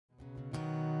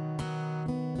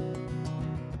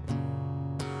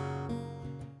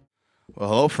Well,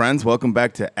 hello, friends. Welcome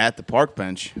back to At the Park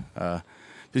Bench. This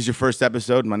is your first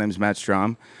episode. My name is Matt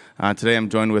Strom. Today I'm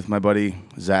joined with my buddy,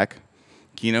 Zach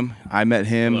Keenum. I met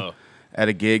him at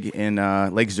a gig in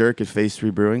Lake Zurich at Phase 3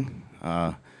 Brewing.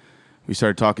 We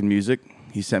started talking music.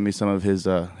 He sent me some of his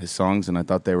songs, and I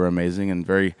thought they were amazing and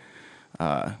very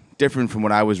different from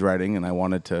what I was writing, and I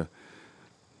wanted to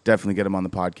definitely get him on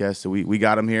the podcast. So we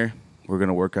got him here. We're going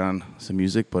to work on some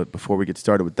music, but before we get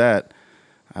started with that,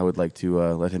 I would like to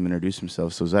let him introduce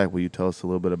himself. So, Zach, will you tell us a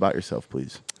little bit about yourself,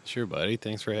 please? Sure, buddy.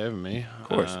 Thanks for having me. Of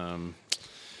course. I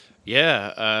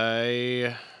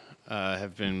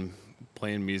have been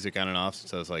playing music on and off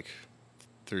since I was like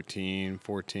 13,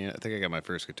 14. I think I got my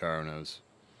first guitar when I was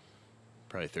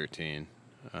probably 13.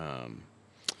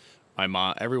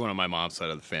 Everyone on my mom's side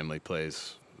of the family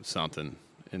plays something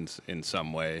in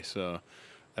some way, so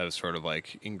that was sort of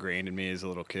like ingrained in me as a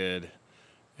little kid,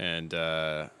 and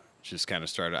just kind of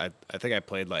started. I think I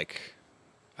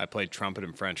played trumpet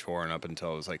and French horn up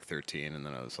until I was like 13, and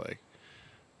then I was like,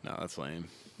 no, that's lame.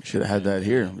 We should have had that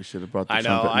here. We should have brought the I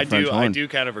know. trumpet and French horn. I do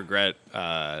kind of regret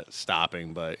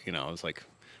stopping, but I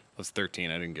was 13.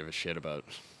 I didn't give a shit about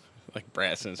like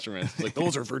brass instruments. Like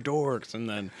those are for dorks. And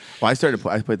then Well,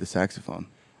 I played the saxophone.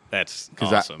 That's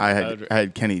because awesome. I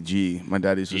had Kenny G. My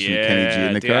dad used to listen to Kenny G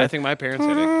in the dude, car. I think my parents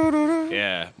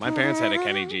had a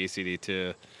Kenny G CD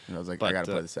too. And I was like, I gotta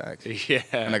play the sax. Yeah.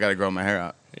 And I gotta grow my hair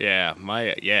out. Yeah,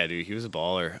 dude, he was a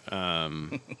baller.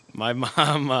 My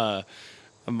mom,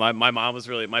 my mom was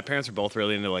really. My parents were both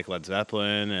really into like Led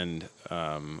Zeppelin and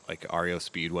like REO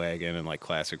Speedwagon and like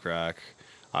classic rock.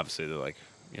 Obviously, they're like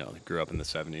they grew up in the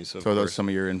 '70s. So are those some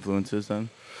of your influences then?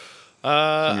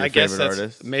 I guess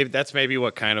artists? that's maybe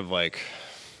what kind of like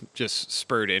just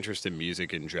spurred interest in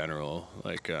music in general.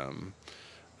 Like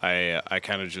I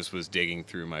kind of just was digging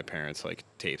through my parents' like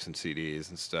tapes and CDs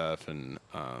and stuff, and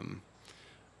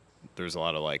there's a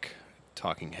lot of like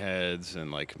Talking Heads,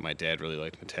 and like my dad really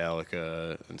liked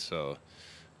Metallica, and so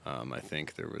I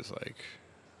think there was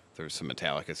some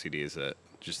Metallica CDs that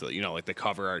just like the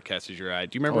cover art catches your eye.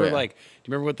 Do you remember Do you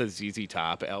remember what the ZZ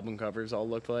Top album covers all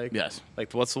looked like? Yes.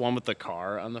 Like what's the one with the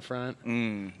car on the front? I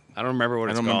don't remember what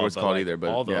I it's don't called. remember what it's called like, either,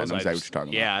 but all those, I know exactly what you're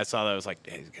talking about. Yeah, I saw that. I was like,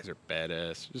 hey, these guys are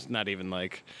badass. Just not even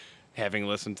like having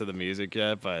listened to the music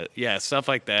yet, but yeah, stuff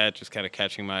like that just kind of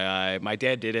catching my eye. My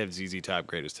dad did have ZZ Top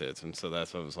Greatest Hits, and so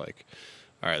that's what I was like,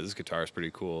 all right, this guitar is pretty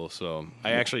cool. So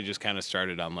I actually just kind of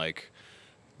started on like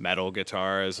metal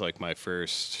guitar as like my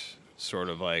first sort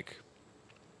of like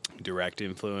direct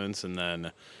influence, and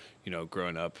then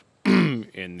growing up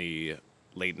in the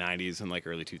late 90s and like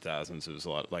early 2000s, it was a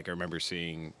lot like I remember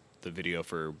seeing the video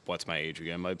for What's My Age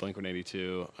Again by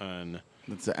Blink-182 on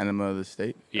That's the Enema of the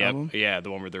State album? Yeah,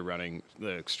 the one where they're running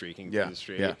the streaking through the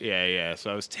street. Yeah. So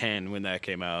I was 10 when that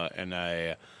came out, and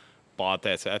I bought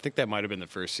that. So I think that might have been the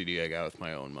first CD I got with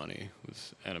my own money. It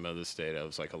was Enema of the State. I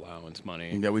was like allowance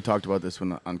money. Yeah, we talked about this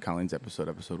on Colleen's episode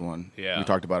 1. Yeah. We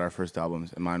talked about our first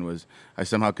albums, and mine was I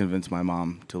somehow convinced my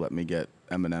mom to let me get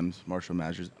Eminem's Marshall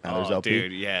Mathers LP.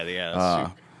 Dude, yeah.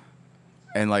 That's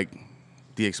and like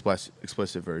the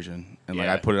explicit version, and like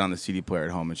I put it on the CD player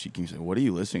at home, and she came and said, "What are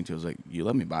you listening to?" I was like, "You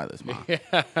let me buy this, Mom."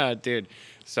 Yeah, dude.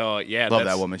 So yeah, love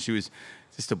that woman. She was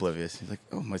just oblivious. She's like,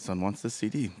 "Oh, my son wants this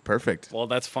CD. Perfect." Well,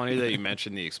 that's funny that you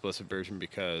mentioned the explicit version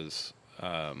because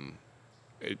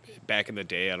back in the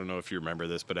day, I don't know if you remember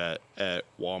this, but at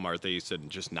Wal-Mart they used to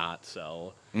just not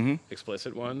sell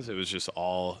explicit ones. It was just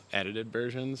all edited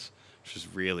versions, which is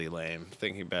really lame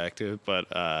thinking back to it. But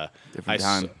different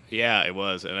time. Yeah, it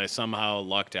was, and I somehow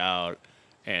lucked out.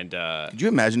 And could you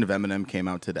imagine if Eminem came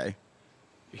out today?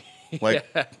 Like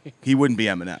he wouldn't be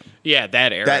Eminem. Yeah,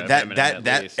 that era.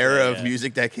 That era of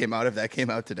music that came out. If that came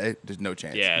out today, there's no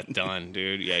chance. Yeah, done,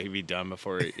 dude. Yeah, he'd be done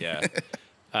before.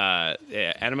 Enema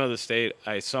of the State.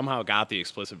 I somehow got the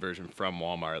explicit version from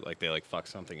Walmart. Like they like fucked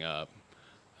something up.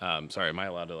 Sorry, am I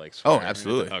allowed to like swear? Oh,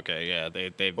 absolutely. Okay, yeah.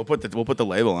 We'll put the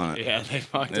label on it. Yeah, they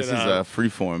fucked this it up. This is a free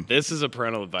form. This is a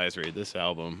parental advisory. This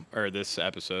album or this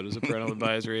episode is a parental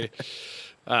advisory.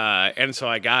 And so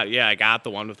I got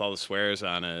the one with all the swears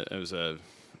on it. It was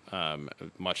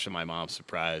much to my mom's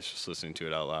surprise, just listening to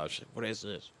it out loud. She's like, "What is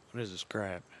this? What is this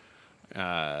crap?"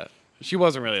 She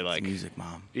wasn't really like it's music,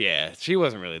 Mom. Yeah, she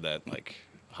wasn't really that like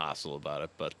hostile about it,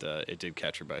 but it did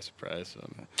catch her by surprise.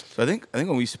 So I think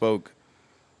when we spoke,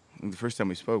 the first time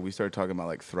we spoke, we started talking about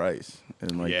like Thrice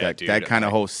and like that kind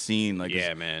of whole scene. Like,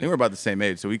 yeah, man. I think we're about the same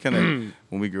age, so we kind of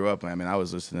when we grew up. I mean, I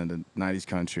was listening to '90s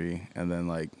country, and then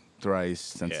like Thrice,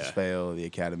 Census Fail, The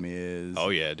Academy Is. Oh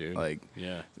yeah, dude. Like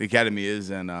The Academy Is,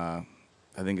 and I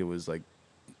think it was like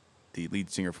the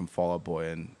lead singer from Fall Out Boy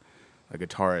and a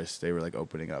guitarist. They were like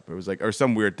opening up. It was like or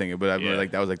some weird thing. But I remember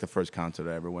like that was like the first concert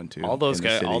I ever went to. All those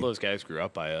guys grew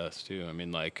up by us too. I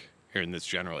mean, like here in this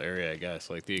general area, I guess.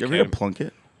 Like the you ever hear of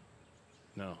Plunkett?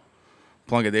 No.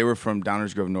 Plunkett. They were from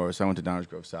Downers Grove North. So I went to Downers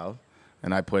Grove South,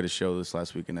 and I played a show this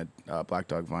last weekend at Black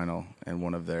Dog Vinyl, and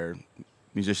one of their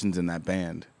musicians in that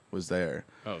band was there.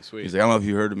 Oh, sweet. He's like, I don't know if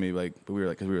you heard of me, like, but we were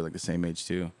like, 'cause we were like the same age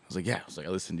too. I was like, yeah. I was like, I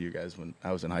listened to you guys when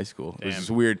I was in high school. It was just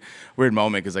a weird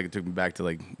moment because like it took me back to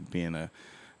like being a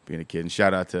kid. And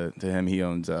shout out to him. He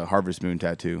owns Harvest Moon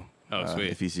Tattoo. Oh,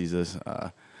 sweet. If he sees this.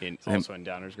 Also in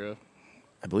Downers Grove.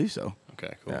 I believe so.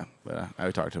 Okay, cool. Yeah, but I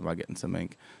talked to him about getting some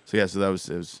ink. So yeah, so that was.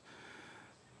 It was.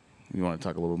 You want to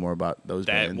talk a little bit more about those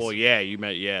bands? Well, yeah, you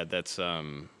meant that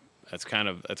was kind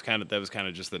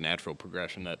of just the natural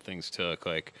progression that things took.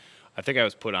 Like, I think I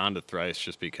was put on to Thrice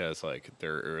just because like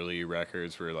their early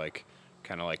records were like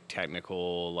kind of like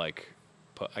technical, like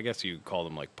I guess you could call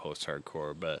them like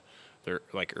post-hardcore, but their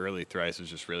like early Thrice was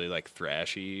just really like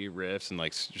thrashy riffs and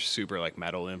like super like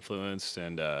metal influenced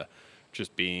and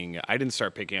just being. I didn't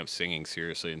start picking up singing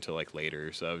seriously until like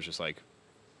later, so I was just like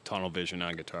tunnel vision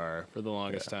on guitar for the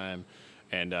longest time.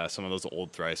 And some of those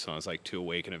old Thrice songs like To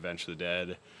Awake and Avenge the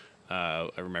Dead, I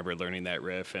remember learning that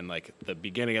riff, and like the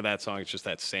beginning of that song, it's just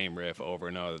that same riff over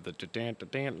and over.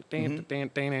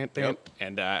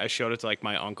 And I showed it to like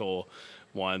my uncle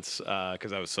once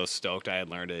because I was so stoked I had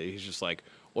learned it. He's just like,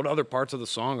 what other parts of the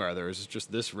song are there? Is it just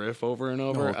this riff over and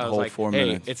over? I was like, 4 hey,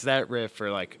 minutes. it's that riff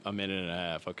for like a minute and a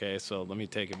half, okay? So let me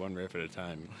take it one riff at a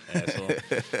time, asshole.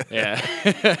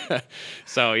 Yeah.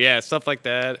 So, yeah, stuff like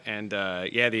that. And,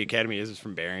 the Academy is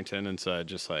from Barrington, and so I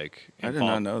just like... I did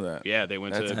not know that. Yeah, they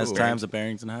went to... That's times at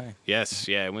Barrington High. Yes,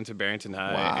 yeah, I went to Barrington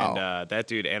High. Wow. And that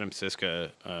dude, Adam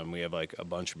Siska, we have like a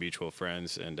bunch of mutual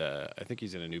friends, and I think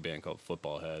he's in a new band called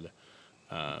Football Head.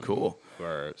 Cool. Who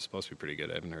are supposed to be pretty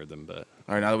good. I haven't heard them, but...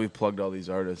 All right, now that we've plugged all these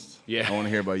artists, Yeah. I want to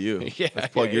hear about you. Yeah,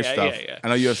 Let's plug your stuff. yeah. I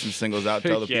know you have some singles out.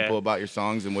 Tell the Yeah. people about your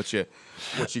songs and what you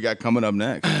got coming up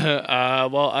next.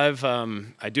 Well,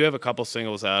 I do have a couple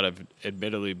singles out. I've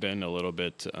admittedly been a little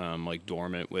bit like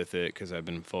dormant with it because I've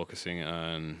been focusing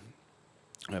on.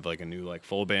 I have like a new like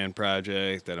full band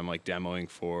project that I'm like demoing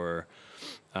for.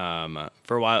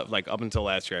 For a while, like up until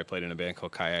last year, I played in a band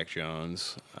called Kayak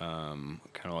Jones, kind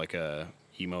of like a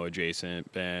emo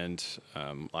adjacent band.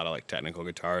 A lot of like technical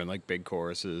guitar and like big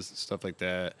choruses and stuff like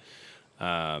that.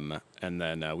 And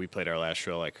then we played our last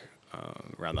show like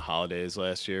around the holidays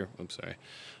last year. I'm sorry.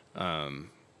 And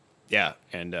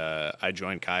I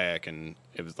joined Kayak, and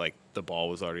it was like the ball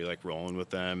was already like rolling with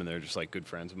them, and they're just like good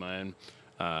friends of mine.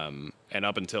 And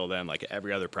up until then, like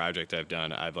every other project I've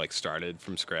done, I've like started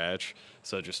from scratch.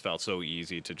 So it just felt so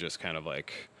easy to just kind of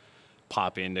like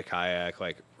pop into Kayak,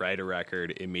 like write a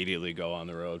record, immediately go on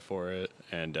the road for it.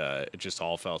 And it just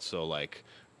all felt so like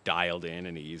dialed in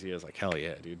and easy. I was like, hell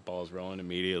yeah, dude, ball's rolling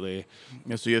immediately.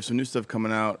 Yeah, so you have some new stuff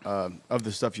coming out. Of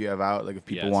the stuff you have out, like if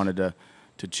people wanted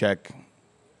to check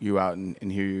you out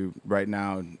and hear you right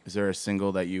now, is there a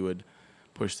single that you would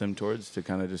push them towards to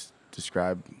kind of just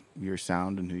describe your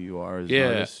sound and who you are as an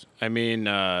artist? I mean,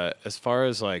 as far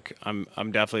as like, I'm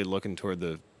definitely looking toward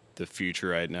the future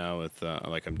right now with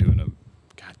like I'm doing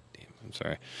God damn, I'm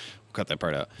sorry, we'll cut that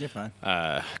part out. You're fine.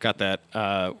 Got that.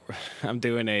 I'm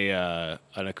doing an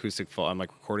acoustic full. I'm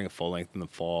like recording a full length in the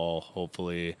fall,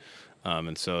 hopefully.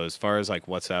 And so as far as like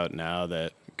what's out now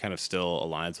that kind of still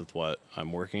aligns with what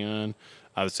I'm working on,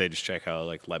 I would say just check out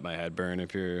like Let My Head Burn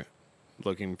if you're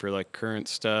looking for like current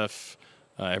stuff.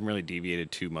 I haven't really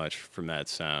deviated too much from that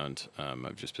sound.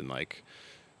 I've just been like,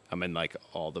 I'm in like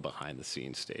all the behind the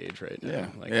scenes stage right now. Yeah,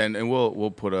 Like, and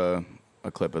we'll put a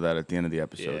clip of that at the end of the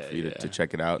episode for you to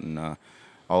check it out, and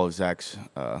all of Zach's.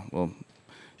 Well,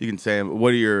 you can say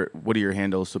what are your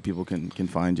handles so people can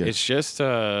find you. It's just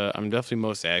I'm definitely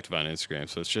most active on Instagram,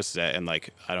 so it's just that, and like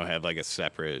I don't have like a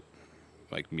separate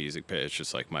like music page. It's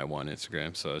just like my one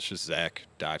Instagram, so it's just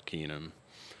Zach.Keenum,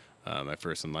 my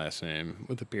first and last name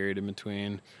with a period in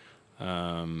between.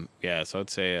 So I'd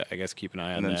say I guess keep an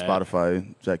eye on that. And then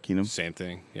Spotify, Zach Keenum. Same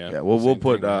thing. Yeah. Yeah. Well, we'll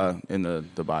put in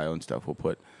the bio and stuff. We'll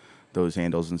put those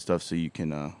handles and stuff so you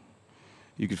can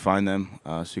find them.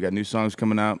 So you got new songs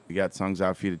coming out. We got songs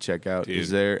out for you to check out. Dude. Is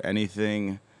there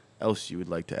anything else you would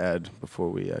like to add before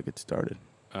we get started?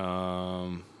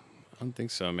 I don't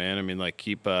think so, man. I mean, like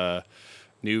keep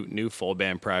new full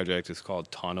band project is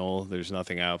called Tunnel. There's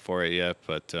nothing out for it yet,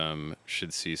 but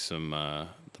should see some.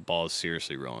 The ball is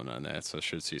seriously rolling on that, so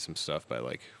should see some stuff by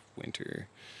like winter.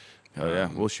 Oh yeah,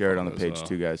 we'll share it on the page well.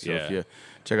 too, guys. So Yeah. if you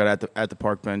check out at the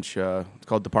Park Bench, it's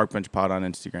called the Park Bench Pod on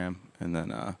Instagram, and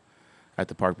then at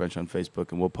the Park Bench on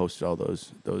Facebook, and we'll post all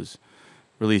those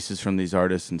releases from these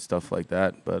artists and stuff like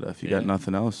that. But if you got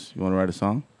nothing else, you want to write a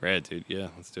song? Right, dude. Yeah,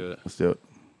 let's do it. Let's do it.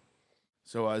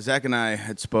 So Zach and I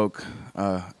had spoke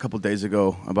a couple days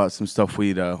ago about some stuff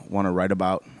we'd want to write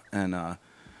about, and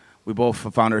we both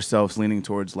found ourselves leaning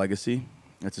towards Legacy.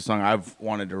 It's a song I've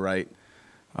wanted to write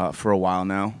for a while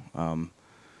now.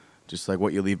 Just like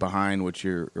what you leave behind, what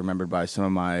you're remembered by. Some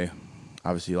of my,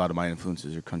 obviously a lot of my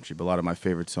influences are country, but a lot of my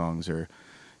favorite songs are,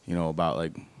 you know, about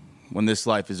like when this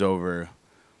life is over,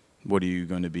 what are you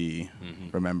going to be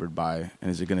remembered by,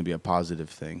 and is it going to be a positive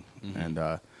thing?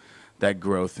 And that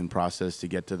growth and process to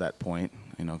get to that point,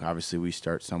 you know, obviously we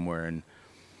start somewhere, and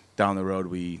down the road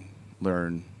we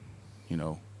learn, you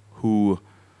know, who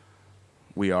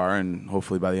we are, and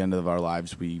hopefully by the end of our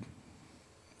lives we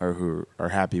are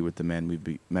happy with the men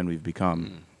we've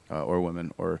become, or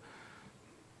women, or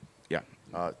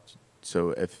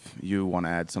so if you want to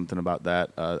add something about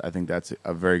that, I think that's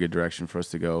a very good direction for us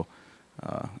to go,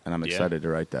 and I'm excited to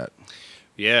write that.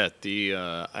 Yeah,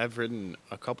 I've written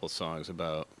a couple songs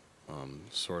about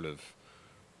sort of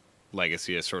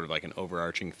legacy as sort of like an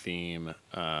overarching theme,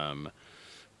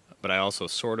 but I also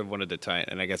sort of wanted to tie,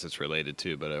 and I guess it's related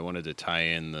too, but I wanted to tie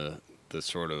in the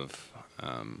sort of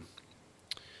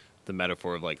the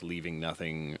metaphor of like leaving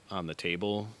nothing on the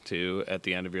table too at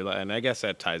the end of your life, and I guess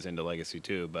that ties into legacy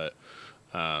too. But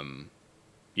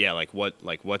like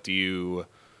what do you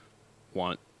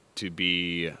want to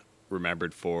be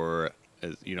remembered for,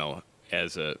 as you know,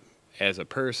 as a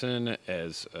person,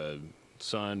 as a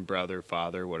son, brother,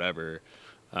 father, whatever,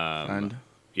 Friend,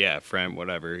 friend,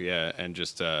 whatever, and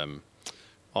just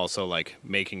also like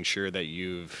making sure that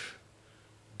you've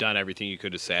done everything you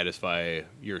could to satisfy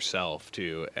yourself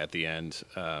too at the end,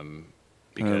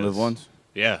 because live once.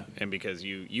 Yeah, and because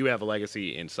you have a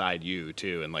legacy inside you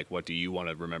too, and like what do you want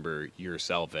to remember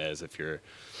yourself as if you're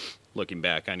looking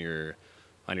back on your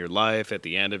life at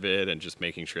the end of it, and just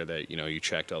making sure that, you know, you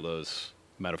checked all those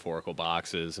metaphorical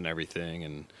boxes and everything,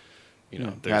 and you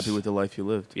know, happy with the life you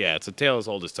lived. Yeah, it's a tale as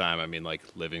old as time. I mean, like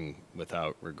living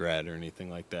without regret or anything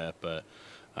like that, but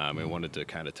we wanted to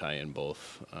kind of tie in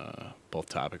both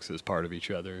topics as part of each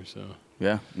other. So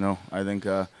yeah, no, I think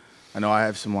I know I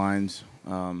have some lines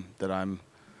that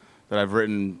I've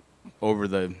written over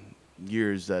the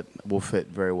years that will fit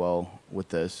very well with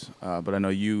this. But I know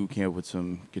you came up with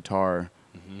some guitar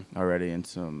already and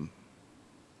some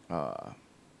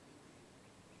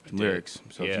lyrics.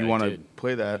 So if you want to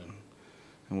play that,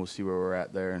 and we'll see where we're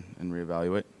at there and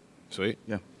reevaluate. Sweet.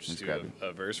 Yeah, just do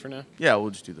a verse for now. Yeah, we'll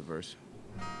just do the verse.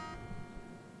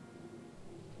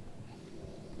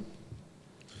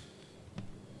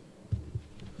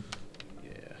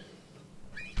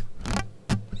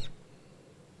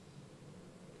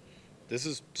 This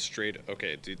is straight.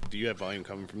 Okay, do you have volume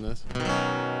coming from this?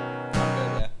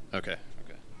 Yeah. Okay.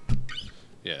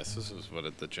 Yes, this is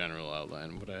the general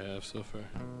outline, what I have so far.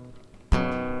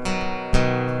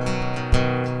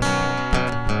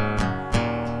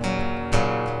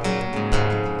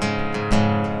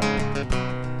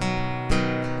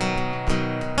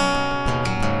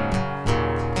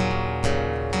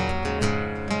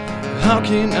 How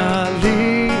can I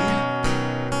leave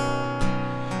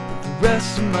the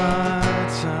rest of my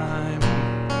time,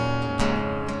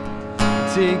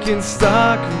 taking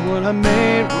stock of what I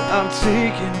made without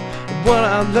taking what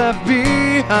I left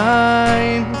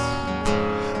behind?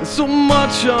 There's so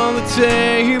much on the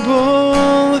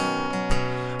table,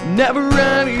 never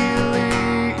ready to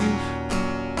leave.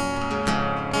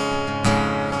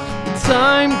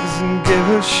 Time doesn't give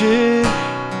a shit,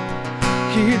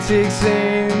 he takes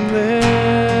aimlessly.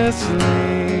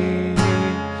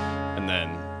 And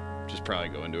then just probably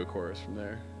go into a chorus from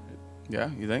there. Yeah,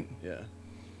 you think? Yeah.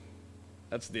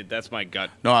 That's my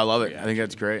gut. No, I love it. reaction. I think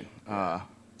that's great.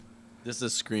 This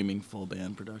is screaming full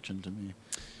band production to me.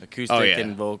 Acoustic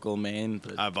and vocal main.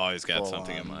 But I've always got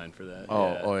something in mind for that.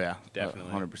 Oh yeah,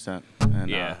 definitely. 100%. And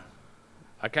Yeah.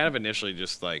 I kind of initially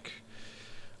just like,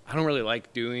 I don't really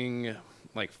like doing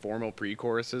like formal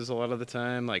pre-choruses a lot of the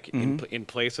time. Like in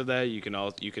place of that, you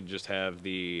could just have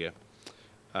the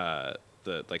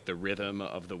rhythm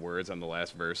of the words on the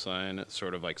last verse line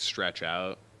sort of like stretch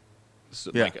out,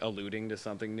 like alluding to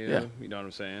something new. Yeah. You know what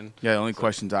I'm saying? Yeah, the only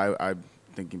questions I'm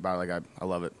thinking about, like I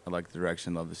love it. I like the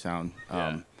direction, love the sound.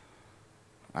 I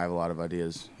have a lot of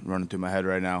ideas running through my head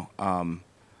right now.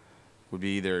 Would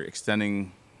be either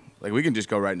extending, like we can just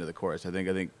go right into the chorus. I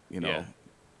think you know,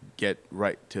 get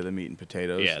right to the meat and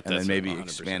potatoes, and then maybe 100%.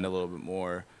 Expand a little bit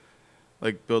more,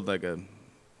 like build like a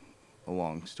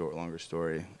longer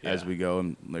story as we go,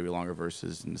 and maybe longer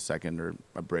verses in the second, or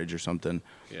a bridge or something.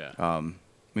 When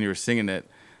you were singing it,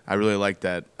 I really liked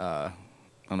that. I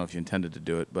don't know if you intended to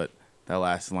do it, but that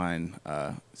last line.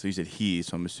 So you said he,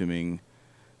 so I'm assuming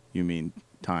you mean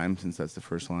time, since that's the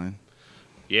first line.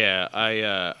 Yeah,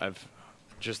 I've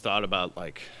just thought about,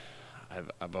 like,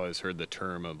 I've always heard the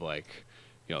term of, like,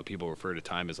 you know, people refer to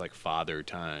time as like father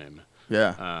time.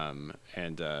 Yeah.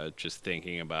 And just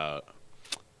thinking about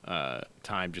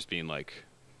time just being like,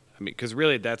 I mean, because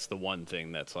really that's the one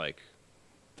thing that's like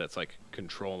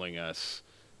controlling us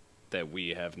that we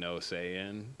have no say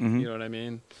in. Mm-hmm. You know what I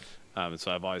mean?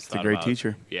 So I've always thought a great about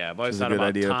teacher. Yeah, I've always Which is a thought good about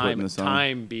idea to put in the song.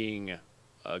 time being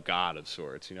a god of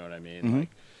sorts. You know what I mean? Mm-hmm. Like,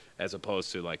 as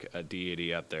opposed to like a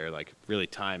deity up there. Like, really,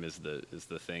 time is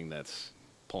the thing that's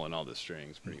pulling all the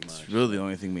strings, pretty much. It's really the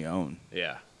only thing we own.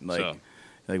 Yeah. Like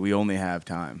we only have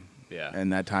time. Yeah.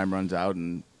 And that time runs out,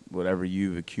 and whatever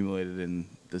you've accumulated in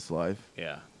this life,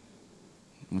 Yeah.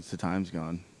 once the time's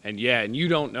gone. And you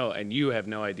don't know, and you have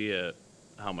no idea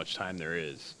how much time there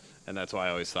is. And that's why I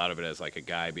always thought of it as like a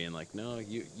guy being like, no,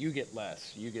 you get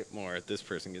less, you get more. This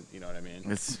person gets, you know what I mean?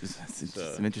 It's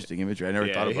an interesting imagery. I never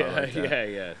thought about it like that.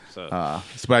 Yeah. So,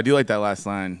 but I do like that last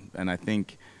line, and I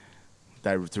think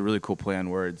that it's a really cool play on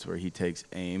words where he takes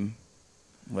aim,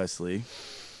 Leslie.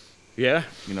 yeah.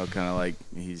 You know, kind of like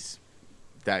he's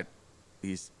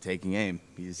taking aim.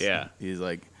 He's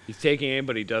like, he's taking aim,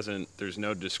 but he doesn't. There's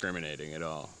no discriminating at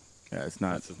all. yeah, it's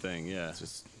not. That's the thing. Yeah. It's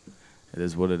just, it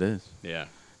is what it is. Yeah.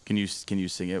 Can you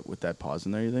sing it with that pause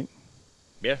in there, you think?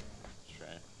 Yeah. Let's try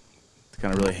it. To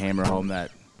kind of really hammer home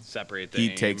that Separate the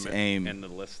he aim takes aim. and the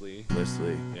Leslie.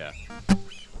 Yeah.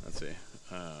 Let's see.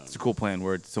 It's a cool play on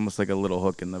words. It's almost like a little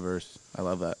hook in the verse. I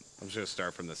love that. I'm just gonna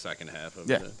start from the second half of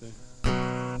Yeah. that thing.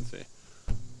 Let's see.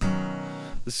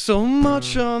 There's so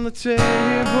much on the table,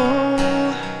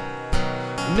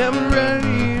 never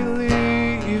ready to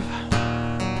leave.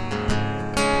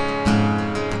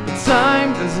 But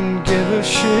time doesn't give a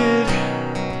shit.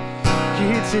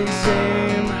 He takes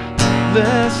aim,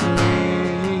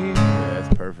 Leslie. Yeah,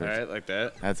 that's perfect. All right, like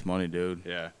that. That's money, dude.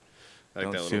 Yeah. I like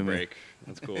Don't that sue little me. break.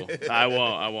 That's cool. I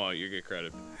won't. You get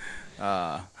credit.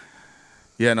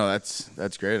 Yeah, no,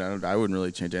 that's great. I wouldn't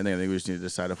really change anything. I think we just need to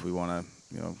decide if we want to,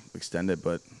 extend it,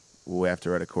 but we'll have to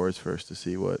write a chorus first to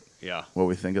see what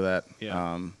we think of that.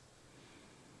 Yeah.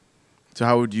 So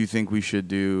how would you think we should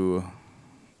do?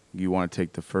 You want to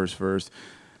take the first verse,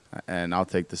 and I'll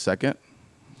take the second.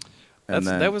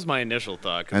 That was my initial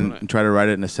thought. And try to write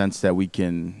it in a sense that we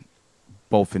can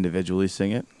both individually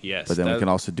sing it. Yes. But then we can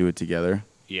also do it together.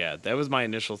 Yeah, that was my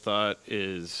initial thought.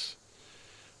 Is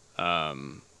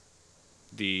when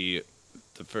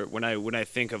I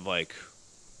think of like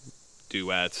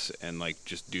duets and like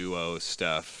just duo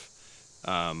stuff,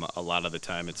 a lot of the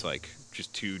time it's like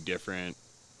just two different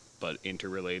but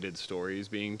interrelated stories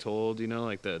being told. You know,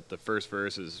 like the first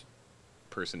verse is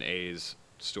person A's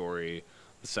story.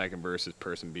 The second verse is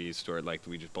person B's story. Like,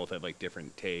 we just both have like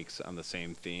different takes on the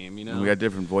same theme, you know? And we got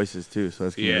different voices too, so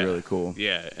that's gonna be really cool.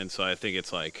 Yeah, and so I think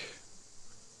it's like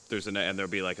and there'll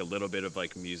be like a little bit of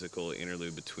like musical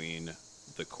interlude between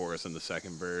the chorus and the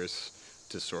second verse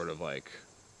to sort of like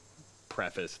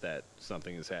preface that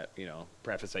something is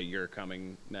preface that you're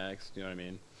coming next, you know what I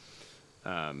mean?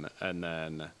 And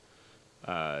then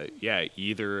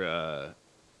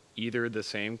either the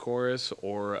same chorus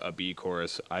or a B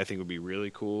chorus I think would be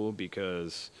really cool,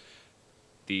 because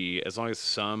as long as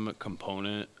some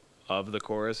component of the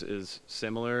chorus is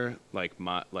similar, like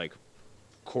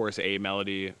chorus A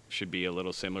melody should be a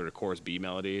little similar to chorus B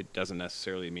melody. It doesn't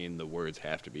necessarily mean the words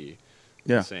have to be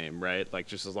the same, right? Like,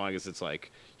 just as long as it's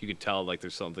like you can tell like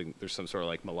there's some sort of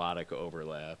like melodic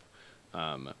overlap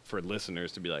for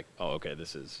listeners to be like, oh, okay,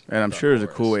 this is. And I'm sure there's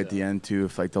a cool way at the end too,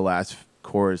 if like the last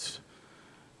chorus,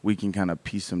 we can kind of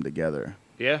piece them together.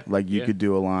 Yeah. Like you could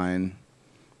do a line,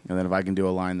 and then if I can do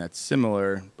a line that's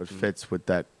similar but fits with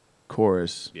that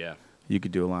chorus, you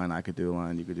could do a line, I could do a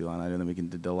line, you could do a line, and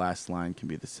then the last line can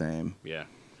be the same. Yeah.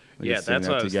 We Yeah, can sing that's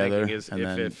that what I was together, thinking is and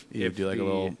then you do like a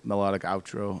little melodic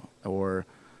outro or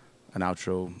an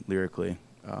outro lyrically.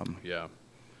 So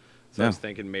I was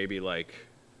thinking maybe like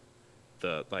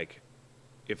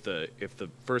if the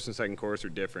first and second chorus are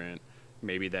different,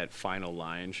 maybe that final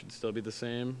line should still be the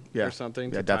same or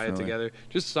something to tie it together.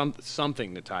 Just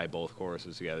something to tie both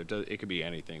choruses together. It could be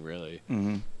anything really.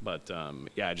 Mm-hmm. But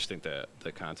I just think that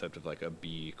the concept of like a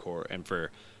B chord, and for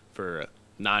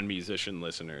non-musician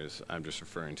listeners, I'm just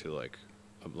referring to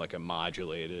like a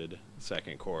modulated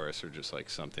second chorus, or just like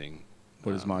something.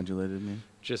 What does modulated mean?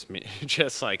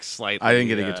 Just like slightly. I didn't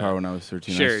get a guitar when I was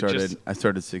 13. Sure, I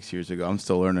started 6 years ago. I'm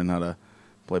still learning how to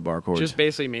play bar chords. Just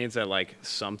basically means that like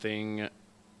something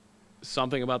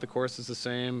about the chorus is the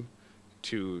same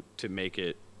to make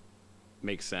it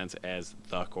makes sense as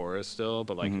the chorus still,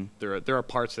 but like there are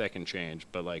parts that can change,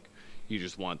 but like you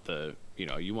just want you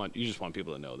just want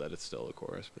people to know that it's still a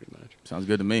chorus pretty much. Sounds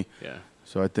good to me. Yeah.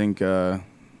 So I think like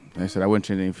I said, I wouldn't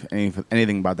change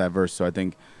anything about that verse. So I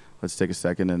think let's take a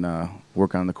second and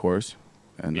work on the chorus,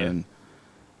 and then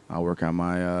I'll work on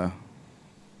my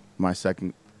my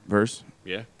second verse.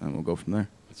 Yeah. And we'll go from there.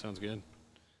 That sounds good.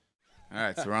 All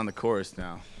right, so we're on the chorus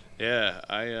now. Yeah,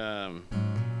 I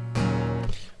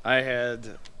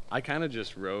kind of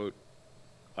just ran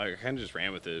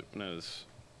with it when I was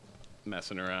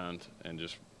messing around and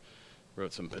just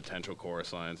wrote some potential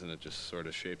chorus lines, and it just sort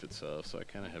of shaped itself. So I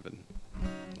kind of have an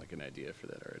idea for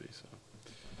that already. So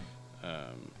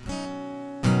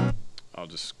I'll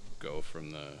just go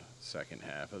from the second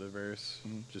half of the verse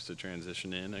just to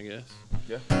transition in, I guess.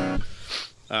 Yeah.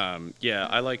 Yeah,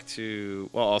 I like to.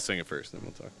 Well, I'll sing it first, then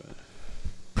we'll talk about it.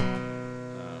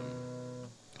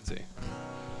 Let's see.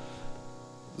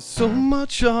 So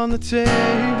much on the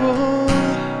table,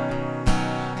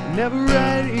 never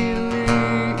ready to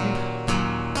leave.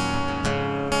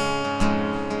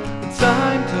 But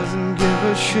time doesn't give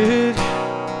a shit.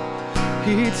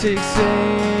 He takes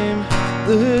aimlessly.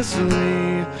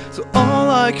 So all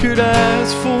I could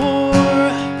ask for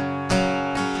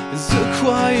is a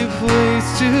quiet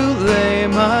place to lay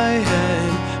my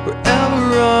head.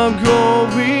 Wherever I'm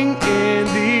going in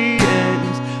the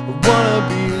end, I wanna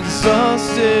be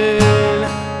exhausted.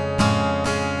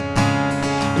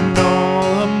 And all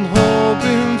I'm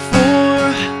hoping for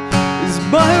is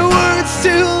my words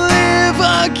to live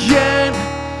again.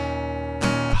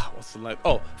 What's the line?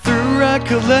 Oh, through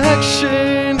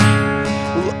recollection,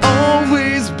 we'll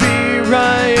always be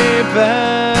right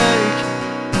back.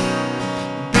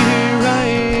 Be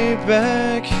right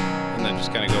back. And then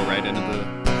just kind of go right into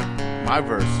my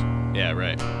verse. Yeah,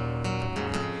 right.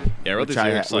 Yeah, I wrote these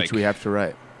lyrics which we have to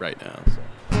write right now. So.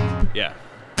 Yeah,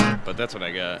 but that's what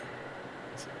I got.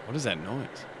 What is that noise?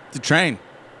 It's a train,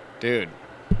 dude.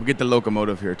 We get the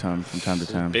locomotive here, Tom, from time to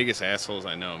time. Biggest assholes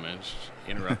I know, man. Just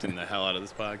interrupting the hell out of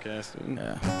this podcast. Dude.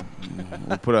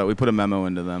 Yeah, we put a memo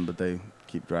into them, but they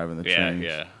keep driving the trains.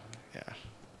 Yeah.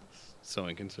 So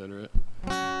inconsiderate.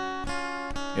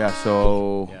 Yeah.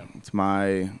 So it's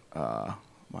my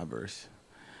my verse.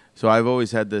 So I've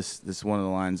always had this one of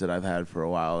the lines that I've had for a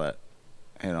while that,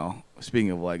 speaking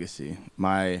of legacy,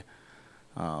 my,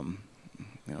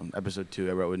 episode 2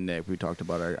 I wrote with Nick, we talked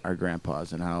about our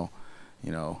grandpas and how,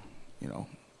 and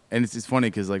it's funny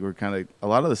because like we're kind of, a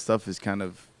lot of the stuff is kind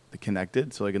of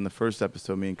connected. So like in the first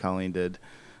episode, me and Colleen did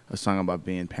a song about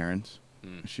being parents.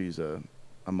 She's a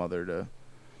mother to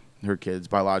her kids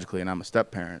biologically, and I'm a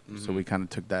step parent. So we kind of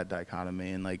took that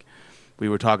dichotomy, and like we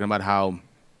were talking about how,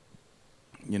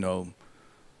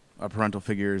 a parental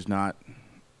figure is not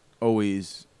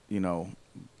always,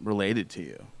 related to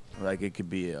you. Like it could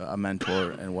be a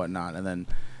mentor and whatnot. And then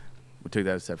we took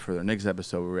that a step further. Next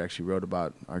episode, where we actually wrote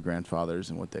about our grandfathers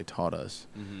and what they taught us.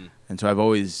 And so I've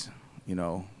always,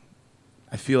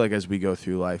 I feel like as we go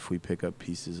through life, we pick up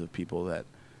pieces of people that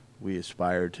we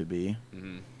aspire to be.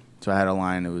 So I had a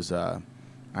line, it was,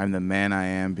 I'm the man I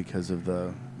am because of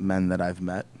the men that I've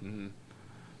met. And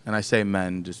I say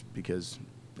men just because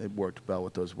it worked well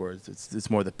with those words. It's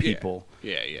more the people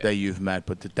that you've met,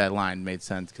 but that line made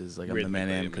sense because like I'm the man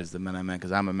I am because the men I met,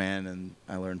 because I'm a man and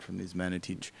I learned from these men who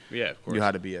teach you how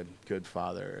to be a good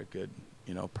father, a good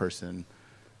person,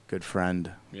 good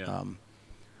friend.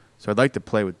 So I'd like to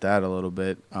play with that a little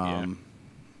bit. I'll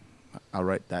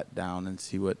write that down and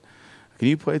see what. Can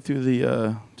you play through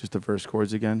the just the verse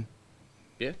chords again?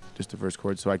 Yeah. Just the verse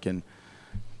chords so I can.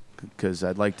 Because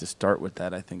I'd like to start with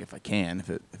that, I think, if I can, if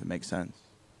it makes sense.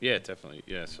 Yeah, definitely.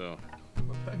 Yeah, so.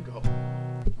 Where'd pen go?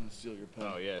 I'm going to steal your pen.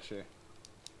 Oh, yeah, sure.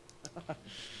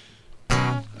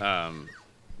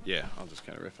 Yeah, I'll just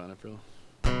kind of riff on it for a little.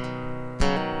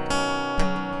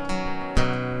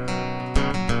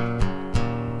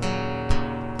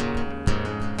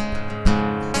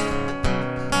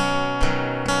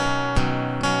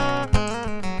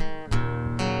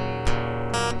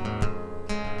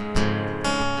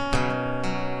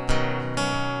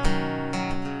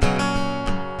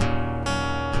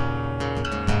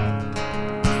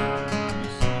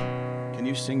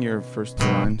 Sing your first 2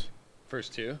 lines.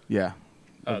 First 2? Yeah.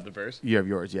 The verse? You have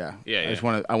yours, yeah. Yeah.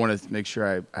 I want to make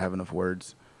sure I have enough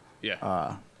words.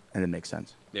 Yeah. And it makes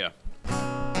sense. Yeah.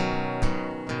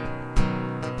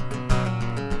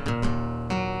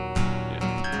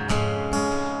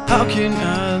 How can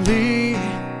I leave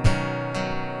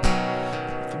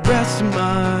the rest of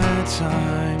my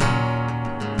time?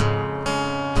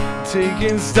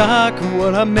 Taking stock of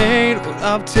what I made, what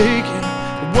I've taken,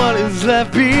 what is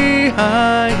left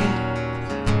behind.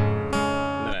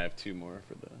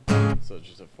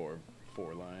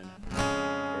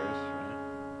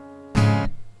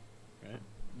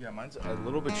 Yeah, mine's a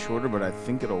little bit shorter, but I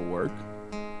think it'll work.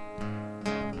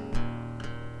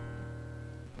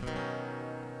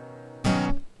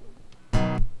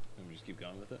 Let me just keep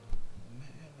going with it.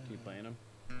 Keep playing them.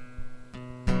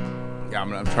 Yeah,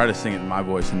 I'm trying to sing it in my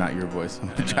voice and not your voice. I'm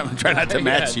gonna try not to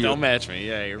match you. Don't match me.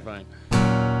 Yeah, you're fine.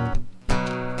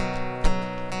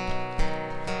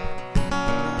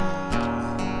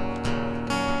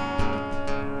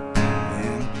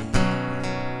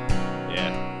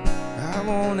 Yeah. I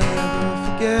won't ever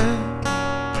forget.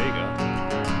 There you go.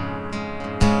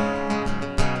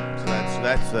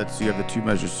 So that's you have the 2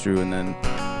 measures through, and then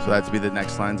so that's be the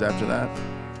next lines after that.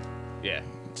 Yeah.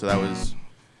 So that was.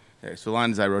 Okay, so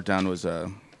lines I wrote down was I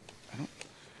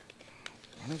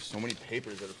have so many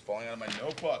papers that are falling out of my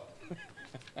notebook.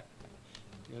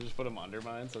 You just put them under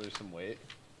mine so there's some weight.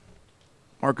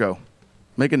 Marco,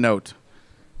 make a note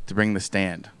to bring the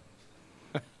stand.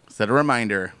 Set a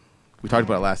reminder. We talked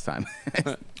about it last time.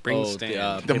 Bring the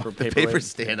stand. The paper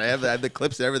stand. I have the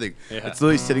clips and everything. Yeah. It's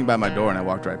literally sitting by my door, and I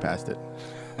walked right past it.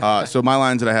 So my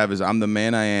lines that I have is, I'm the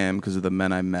man I am because of the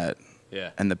men I met.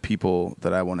 Yeah. And the people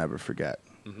that I won't ever forget.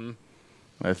 Mm-hmm.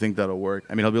 I think that'll work.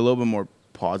 I mean, there'll be a little bit more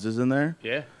pauses in there.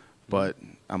 Yeah. But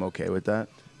I'm okay with that.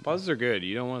 Pauses are good.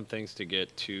 You don't want things to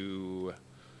get too.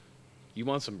 You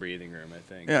want some breathing room, I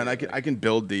think. Yeah, and I can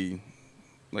build the,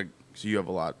 like, so you have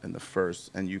a lot in the first,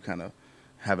 and you kind of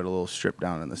have it a little stripped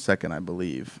down in the second, I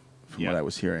believe, from what I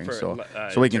was hearing. So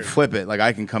we can flip it. Like,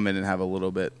 I can come in and have a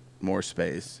little bit more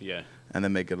space. Yeah. And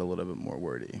then make it a little bit more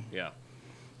wordy. Yeah.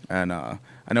 And I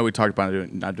know we talked about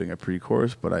not doing a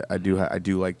pre-chorus, but I do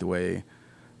like the way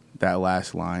that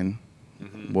last line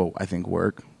will, I think,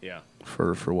 work. Yeah.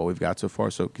 For what we've got so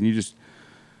far. So can you just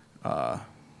so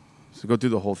go through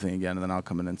the whole thing again, and then I'll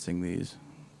come in and sing these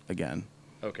again.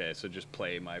 Okay, so just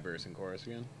play my verse and chorus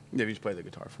again? Yeah, you just play the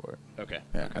guitar for it. Okay.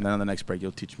 Yeah, and then on the next break,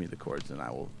 you'll teach me the chords, and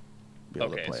I will be able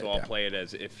to play it. Okay, so I'll play it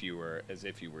as if you were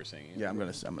singing. Yeah, I'm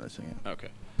gonna sing it. Okay.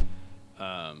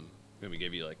 Let me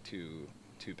give you like two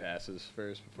passes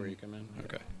first before you come in.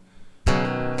 Okay.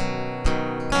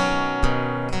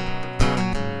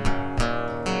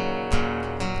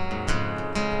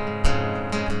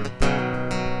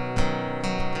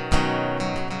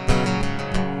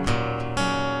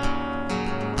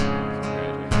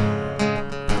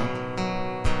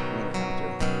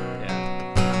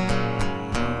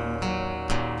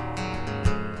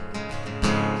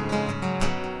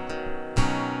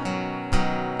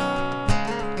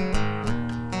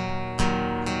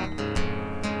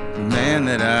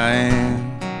 That I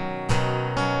am,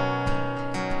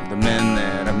 the men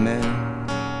that I've met,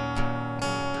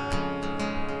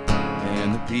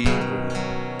 and the people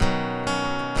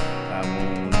I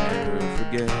won't ever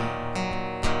forget.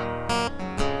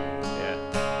 Yeah.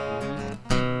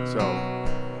 So,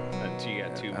 you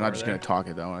got two. I'm not just gonna talk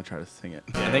it though. I want to try to sing it.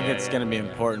 I think it's gonna be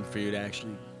important for you to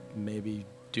actually maybe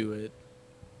do it.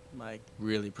 Like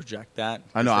really project that.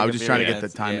 I know. I was just trying to get the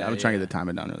time. Yeah, I was trying to get the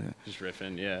timing down really. Just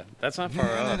riffing, yeah. That's not far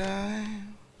off.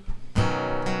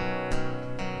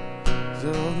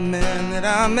 So the men that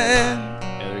I met,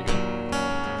 Yeah, there you go.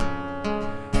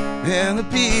 and the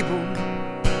people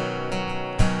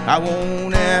I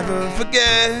won't ever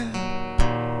forget.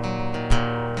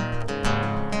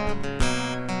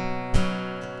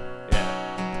 Yeah.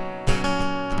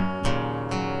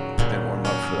 Didn't warm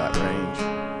up for that range.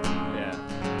 Yeah.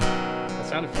 That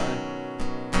sounded fine.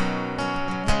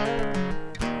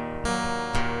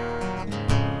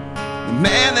 The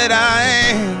man that I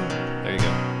am, There you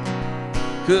go.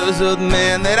 'cause of the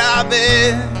man that I've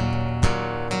been,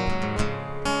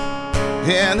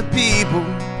 and the people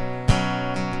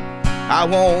I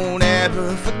won't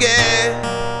ever forget.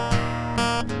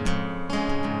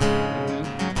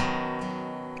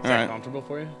 Is that comfortable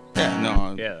for you? Yeah,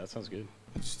 no. Yeah, that sounds good.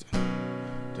 I just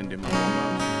didn't do my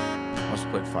warm-ups. I must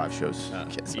have played 5 shows.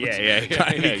 Yeah.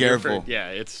 Trying to be careful. Yeah,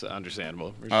 it's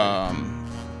understandable. For sure. All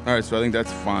right, so I think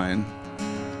that's fine.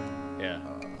 Yeah.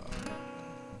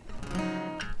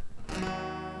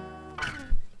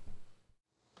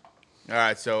 All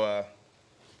right, so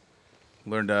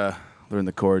learned the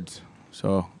chords.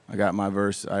 So I got my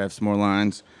verse. I have some more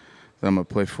lines that I'm gonna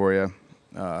play for you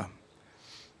right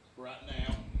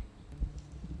now.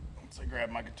 Once I grab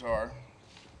my guitar.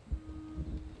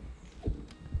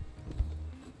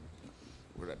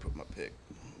 Where did I put my pick?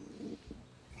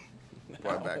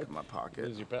 Right back in my pocket.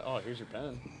 Here's your pen. Oh, here's your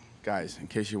pen. Guys, in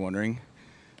case you're wondering,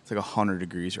 it's like 100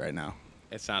 degrees right now.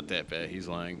 It's not that bad. He's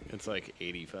lying. It's like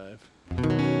 85.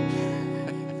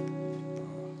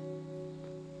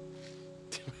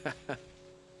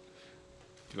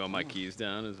 Do you want my keys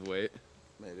down as weight?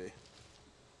 Maybe.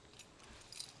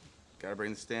 Gotta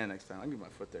bring the stand next time. I'll give my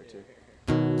foot there too.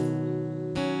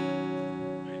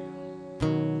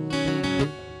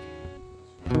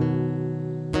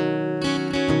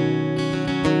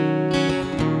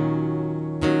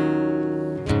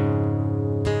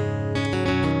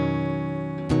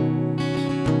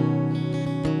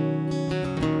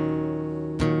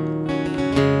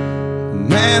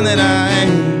 Man that I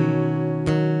am,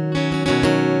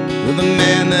 you're the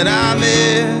man that I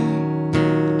met,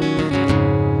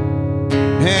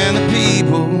 and the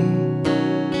people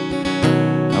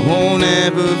I won't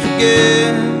ever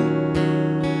forget.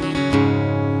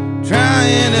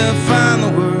 Trying to find the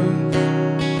words,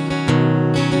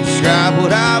 describe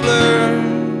what I've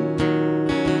learned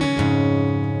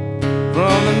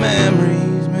from the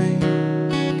memories made.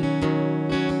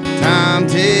 Time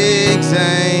takes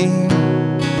aim.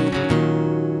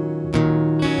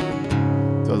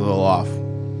 So a little off.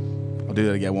 I'll do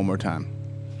that again one more time.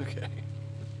 Okay.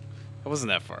 I wasn't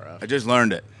that far off. I just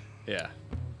learned it. Yeah.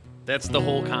 That's the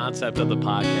whole concept of the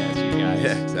podcast, you guys.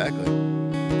 Yeah, exactly.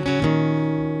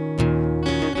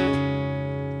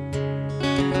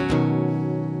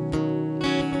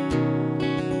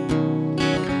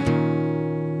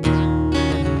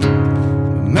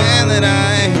 The man that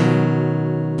I am,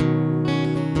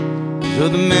 you're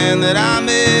the man that I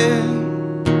met,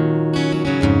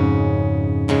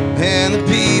 and the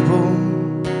people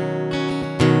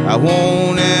I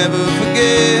won't ever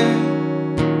forget.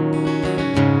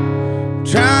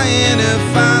 Trying to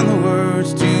find the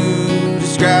words to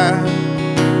describe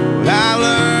what I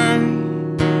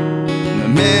learned, the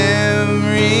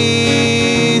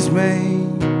memories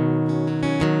made.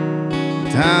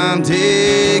 Time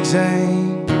takes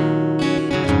aim.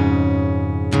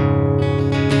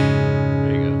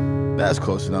 There you go. That's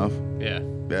close enough. Yeah.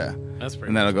 Yeah. That's pretty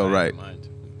And that'll much go what I had right, in mind.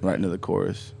 right into the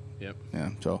chorus. Yep. Yeah.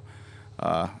 So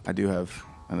I do have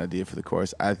an idea for the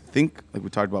chorus. I think, like we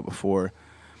talked about before,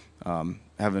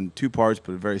 having two parts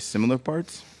but very similar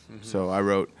parts. Mm-hmm. So I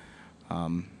wrote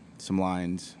some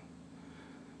lines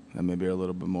that maybe are a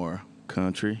little bit more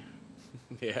country.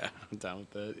 Yeah, I'm down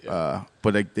with that. Yeah.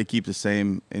 But they keep the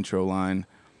same intro line,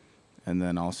 and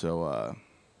then also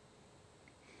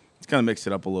it's kind of mix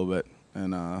it up a little bit.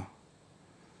 And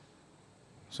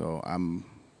so I'm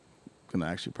gonna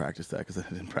actually practice that because I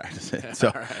didn't practice it.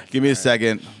 So Right, give me a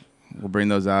second. We'll bring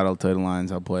those out. I'll tell you the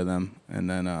lines. I'll play them, and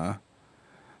then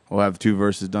we'll have 2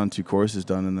 verses done, 2 choruses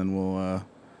done, and then we'll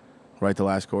write the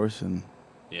last chorus and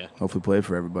hopefully play it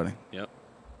for everybody. Yep.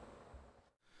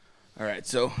 All right,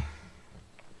 so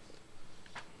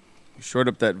we short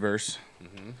up that verse,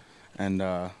 and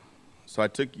so I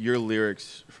took your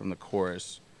lyrics from the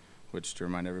chorus, which, to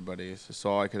remind everybody, is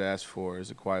all I could ask for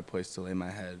is a quiet place to lay my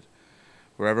head.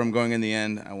 Wherever I'm going in the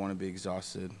end, I want to be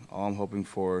exhausted. All I'm hoping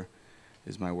for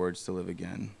is my words to live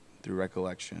again. Through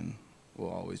recollection, we'll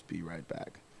always be right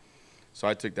back. So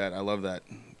I took that. I love that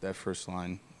first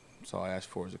line. That's all I asked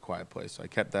for is a quiet place. So I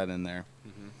kept that in there.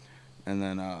 And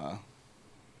then,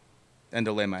 and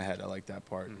to lay my head, I like that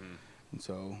part. And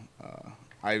so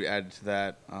I added to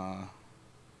that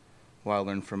what I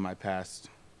learned from my past,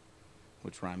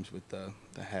 which rhymes with the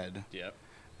head. Yep.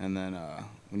 And then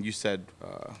when you said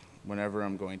whenever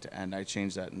I'm going to end, I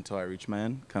changed that until I reach my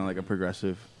end, kind of like a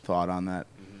progressive thought on that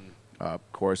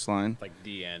chorus line. Like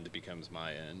the end becomes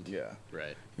my end. Yeah.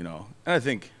 Right. You know, and I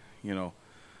think, you know,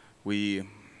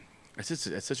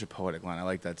 it's such a poetic line. I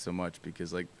like that so much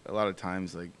because, like, a lot of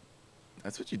times, like,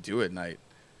 that's what you do at night.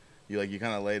 You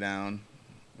kind of lay down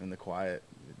in the quiet.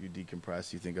 You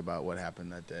decompress. You think about what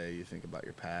happened that day. You think about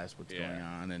your past, what's going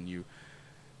on, and you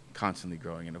constantly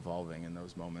growing and evolving in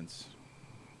those moments.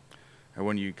 And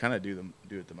when you kind of do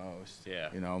it the most. Yeah.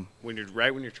 You know. When you're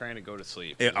trying to go to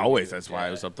sleep. That's why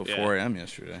I was up till 4 a.m.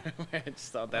 yesterday. I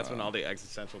just thought that's when all the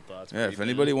existential thoughts. Yeah. If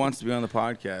anybody wants to be on the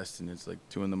podcast and it's like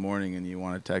 2 a.m. and you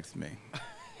want to text me,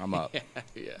 I'm up.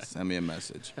 Yeah. Send me a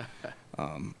message.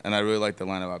 And I really like the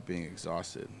line about being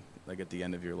exhausted, like at the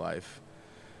end of your life,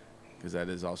 because that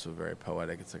is also very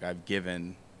poetic. It's like I've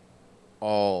given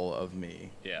all of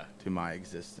me to my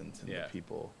existence and the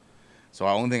people. So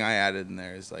the only thing I added in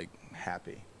there is like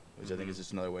happy, which I think is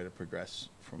just another way to progress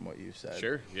from what you said.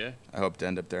 Sure, yeah. I hope to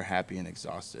end up there happy and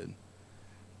exhausted.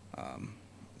 And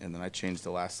then I changed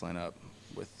the last line up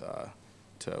with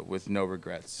no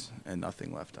regrets and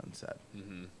nothing left unsaid.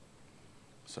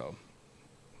 So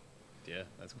yeah,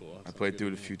 that's cool. I played through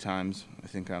it a few times. I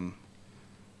think I'm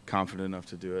confident enough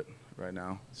to do it right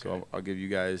now. So I'll give you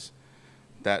guys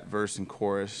that verse and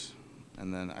chorus,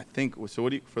 and then I think so.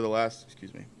 What do you for the last?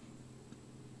 Excuse me.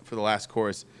 For the last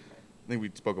chorus, I think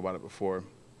we spoke about it before,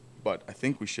 but I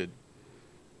think we should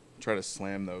try to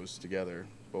slam those together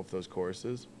both those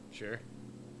choruses. Sure.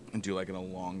 And do like an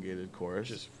elongated chorus.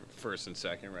 Just first and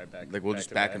second, right back. Like we'll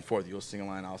just back and forth. You'll sing a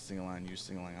line, I'll sing a line, you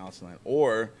sing a line, I'll sing a line.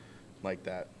 Or like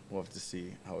that. We'll have to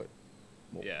see how it.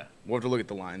 We'll have to look at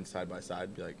the lines side by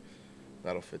side. Be like,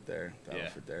 that'll fit there. That'll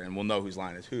fit there, and we'll know whose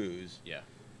line is whose. Yeah.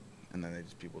 And then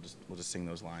we'll just sing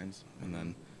those lines, and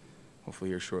then hopefully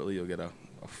here shortly you'll get a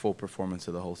full performance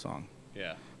of the whole song.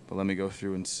 Yeah. But let me go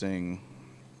through and sing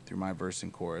through my verse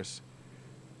and chorus,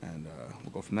 and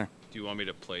we'll go from there. Do you want me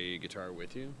to play guitar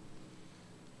with you?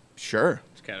 Sure.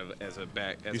 It's kind of as a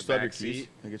back you still have your keys?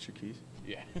 Can I get your keys?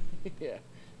 Yeah. Yeah.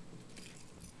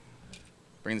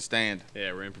 Bring the stand.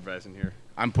 Yeah, we're improvising here.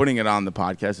 I'm putting it on the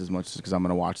podcast as much because I'm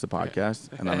going to watch the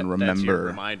podcast and I'm going to remember. That's your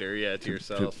reminder, to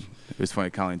yourself. It was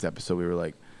funny. Colleen's episode, we were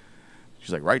like,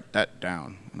 she's like, write that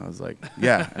down. And I was like,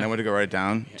 yeah. And I went to go write it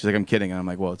down. She's like, I'm kidding. And I'm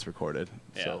like, well, it's recorded.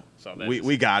 Yeah, so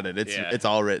we got it. It's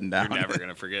all written down. You're never going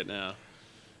to forget now.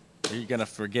 You're going to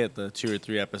forget the 2 or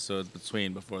 3 episodes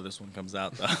before this one comes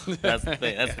out, though. That's the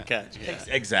thing. That's the catch. Yeah.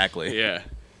 Exactly. Yeah.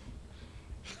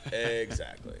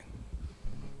 Exactly.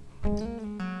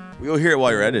 We'll hear it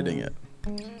while you're editing it.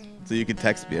 So you can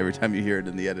text me every time you hear it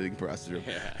in the editing process.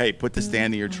 Yeah. Hey, put the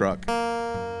stand in your truck.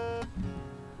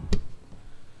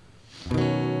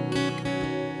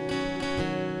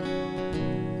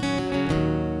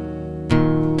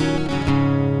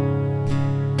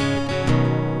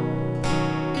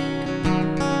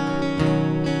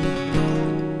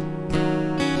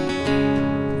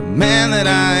 Man that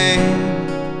I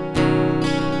am,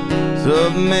 so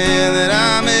the man that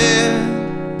I'm in,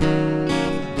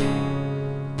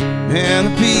 and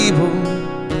the people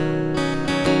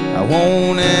I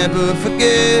won't ever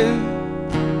forget.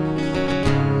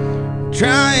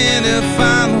 Trying to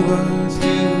find the words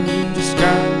to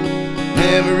describe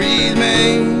memories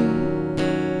made.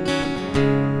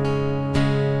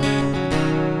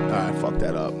 I fucked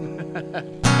that up.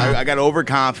 I got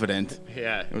overconfident.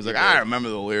 Yeah. It was like, I remember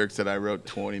the lyrics that I wrote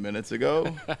 20 minutes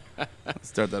ago. Let's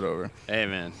start that over. Hey,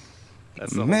 man.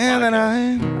 That's the man that I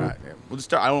am. All right, yeah. We'll just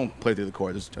start. I won't play through the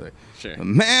chords. Just start. Sure. The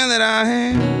man that I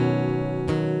am,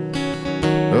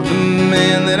 of the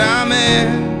man that I'm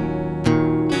in,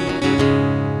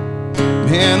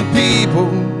 and the people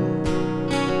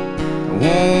I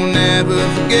won't ever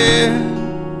forget.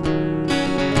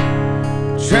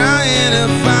 Trying to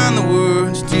find the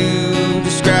words to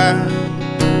describe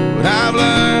what I've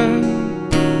learned,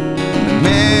 and the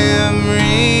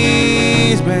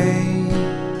memories made.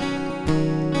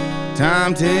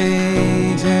 Time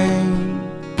takes aim.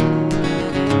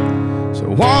 So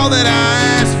all that I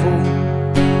ask for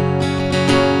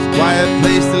is a quiet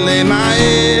place to lay my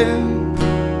head,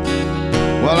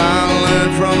 while I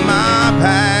learn from my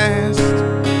past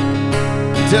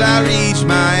until I reach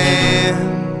my end.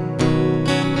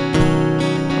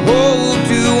 Hope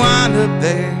to wind up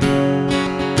there,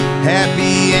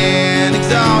 happy and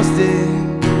exhausted,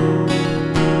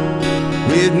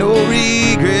 with no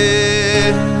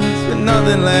regrets, but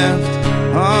nothing left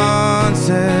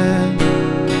unsaid.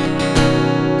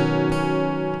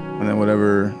 And then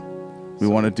whatever we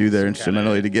want to do there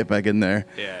instrumentally to get back in there,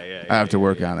 I have to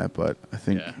work on it, but I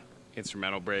think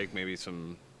instrumental break, maybe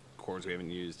some chords we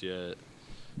haven't used yet.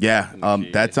 Yeah,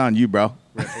 that's on you, bro.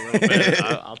 Rip a little bit.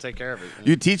 I'll take care of it.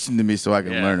 You teach them to me so I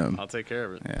can learn them. I'll take care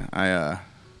of it. Yeah,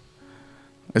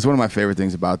 it's one of my favorite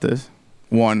things about this.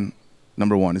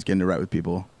 Number one is getting to write with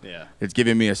people. Yeah. It's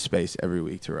giving me a space every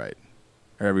week to write,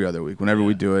 or every other week. Whenever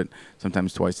we do it,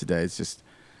 sometimes twice a day. It's just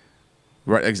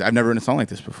right. I've never written a song like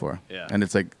this before. Yeah. And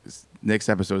it's like Nick's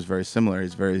episode is very similar.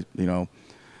 He's very,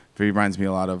 reminds me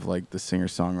a lot of like the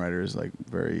singer-songwriters, like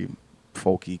very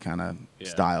folky kind of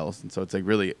styles. And so it's like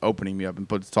really opening me up,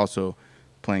 but it's also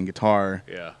playing guitar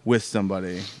with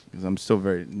somebody, because I'm still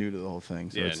very new to the whole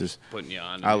thing. So it's just putting you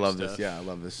on. I love this. Yeah, I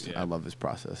love this. I love this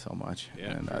process so much.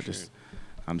 Yeah, and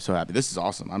I'm so happy. This is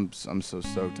awesome. I'm so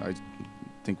stoked. I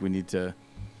think we need to.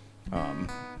 Do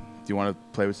you want to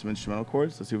play with some instrumental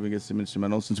chords? Let's see if we can get some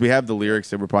instrumentals. Since we have the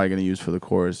lyrics that we're probably going to use for the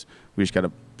chorus, we just got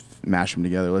to mash them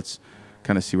together. Let's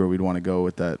kind of see where we'd want to go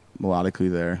with that melodically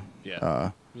there.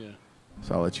 Yeah.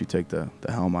 So I'll let you take the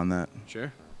helm on that.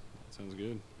 Sure. Sounds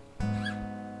good.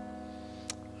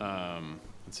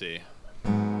 Let's see.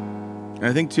 And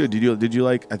I think too, did you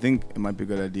like? I think it might be a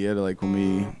good idea to like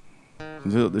when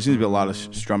there seems to be a lot of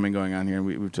strumming going on here, and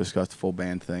we've discussed the full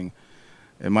band thing.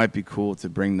 It might be cool to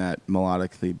bring that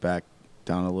melodically back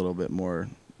down a little bit more,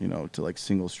 to like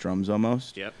single strums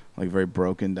almost. Yep. Like very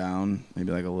broken down,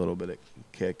 maybe like a little bit of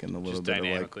kick and a little bit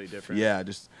dynamically of like different. Yeah,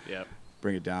 just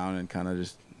bring it down and kind of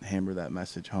just hammer that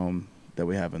message home that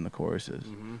we have in the choruses.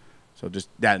 Mm-hmm. So just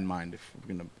that in mind, if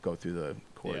we're gonna go through the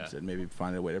chords, and maybe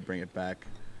find a way to bring it back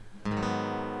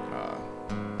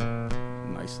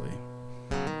nicely.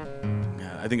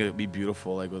 Yeah, I think it'd be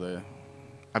beautiful, like with a.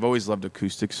 I've always loved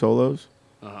acoustic solos.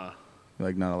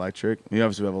 Like not electric. You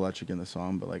obviously have electric in the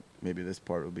song, but like maybe this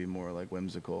part would be more like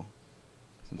whimsical.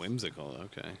 Whimsical,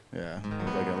 okay. Yeah,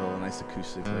 with like a little nice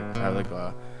acoustic. Like I like.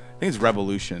 I think it's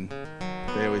Revolution.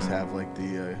 They always have like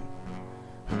the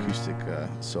acoustic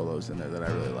solos in there that I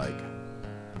really like.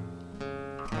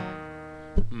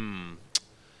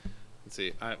 Let's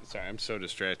see. I'm so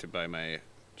distracted by my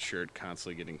shirt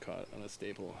constantly getting caught on a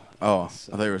staple. Oh, I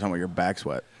thought you were talking about your back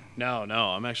sweat. No,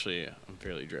 I'm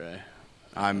fairly dry.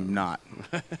 I'm not.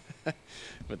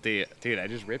 But dude, I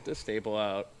just ripped the staple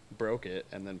out, broke it,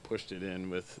 and then pushed it in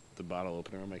with the bottle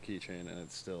opener on my keychain, and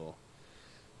it's still,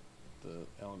 the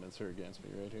elements are against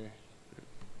me right here.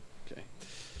 Okay.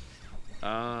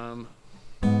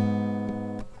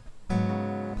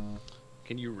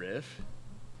 Can you riff?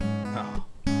 Oh,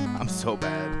 I'm so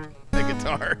bad at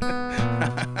guitar.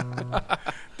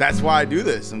 That's why I do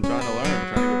this. I'm trying to learn.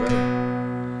 I'm trying to get better.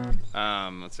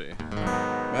 Let's see.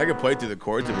 I could play through the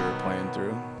chords that we were playing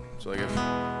through. So like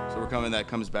that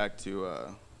comes back to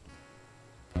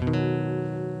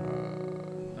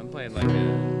I'm playing like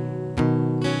a.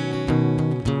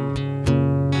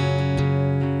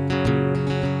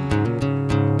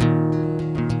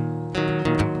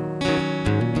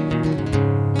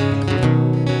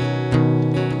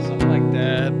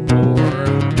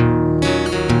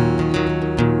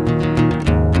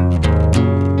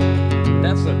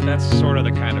 That's sort of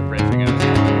the kind of riffing I was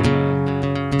talking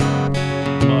about.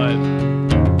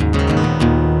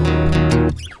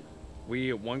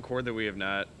 But one chord that we have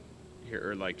not here,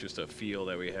 or like just a feel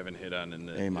that we haven't hit on in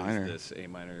the A minor. This A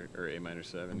minor or A minor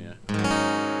 7, yeah.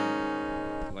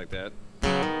 Like that.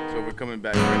 So we're coming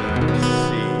back right to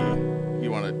C.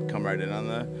 You want to come right in on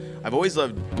that? I've always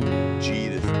loved G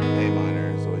to A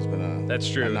minor. It's always been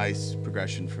a nice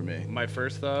progression for me. My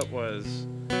first thought was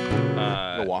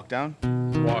the walk down.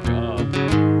 Walk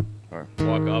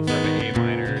up from A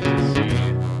minor to C.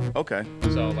 Okay.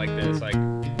 So like this, like.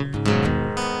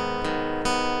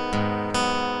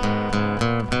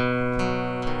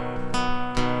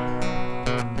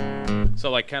 So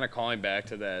like kind of calling back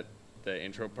to the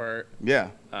intro part. Yeah.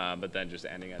 But then just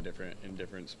ending on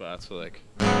different spots. So like.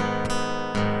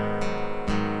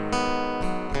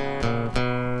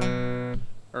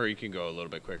 Or you can go a little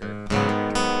bit quicker.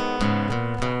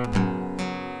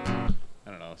 I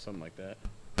don't know, something like that.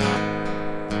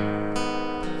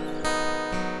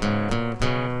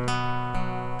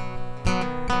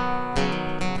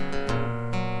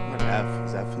 What F?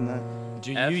 Is F in that?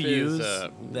 Do you use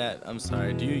that? I'm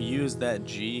sorry. Do you use that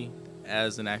G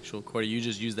as an actual chord? Or you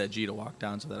just use that G to walk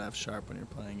down to that F sharp when you're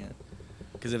playing it?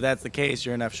 Because if that's the case,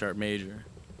 you're an F sharp major.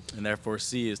 And therefore,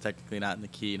 C is technically not in the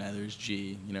key, neither is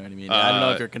G. You know what I mean? I don't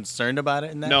know if you're concerned about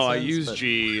it in that sense. No, I use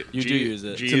G. You do use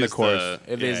it. It's in the chorus.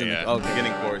 It is in the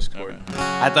beginning chorus chord. Okay.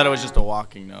 I thought it was just a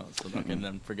walking note, so I can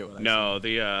then forget what I said. No,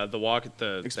 the walk at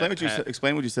the. Explain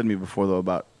what you said to me before though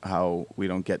about how we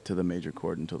don't get to the major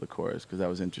chord until the chorus, because that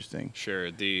was interesting.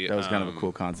 Sure. That was kind of a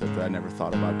cool concept that I never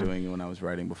thought about doing when I was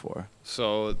writing before.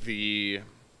 So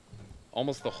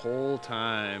almost the whole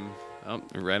time,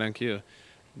 right on cue,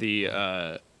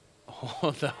 the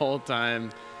whole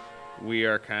time we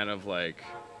are kind of like,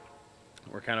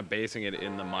 we're kind of basing it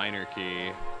in the minor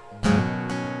key.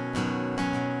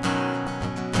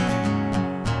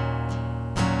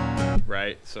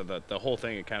 Right? So the whole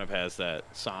thing, it kind of has that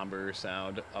somber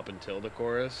sound up until the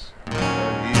chorus.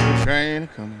 Train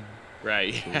coming.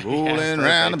 Right. Rolling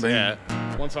around the bend.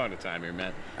 Yeah. One song at a time here,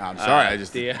 Matt. I'm sorry. I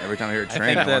just every time I hear a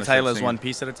train, I think the title is One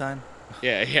Piece at a Time.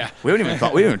 Yeah. We haven't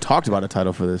even talked about a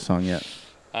title for this song yet.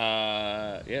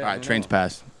 Yeah. All right, trains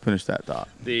past. Finish that thought.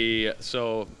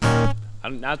 So,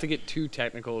 not to get too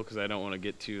technical because I don't want to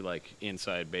get too like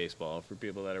inside baseball for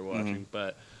people that are watching,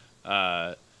 but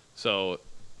so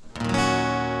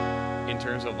in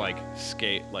terms of like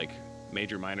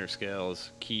major minor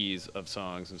scales, keys of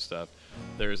songs and stuff,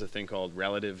 there is a thing called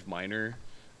relative minor,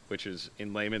 which is,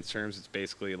 in layman's terms, it's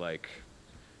basically like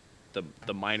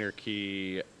the minor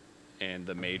key and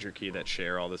the major key that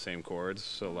share all the same chords.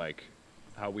 So like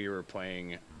how we were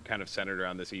playing kind of centered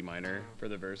around this E minor for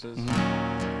the verses.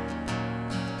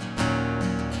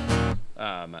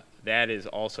 That is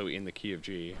also in the key of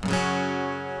G.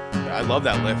 I love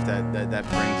that lift that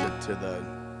brings it to the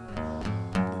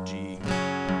G.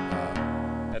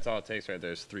 That's all it takes right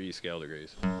there is 3 scale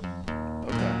degrees.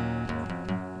 Okay.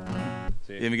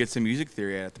 See? You even get some music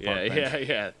theory at the park bench.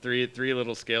 Yeah. Three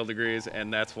little scale degrees,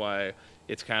 and that's why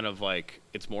it's kind of like,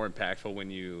 it's more impactful when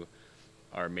you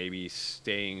are maybe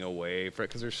staying away from,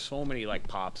 because there's so many like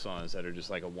pop songs that are just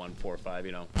like a 1-4-5,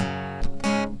 you know,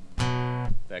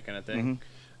 that kind of thing.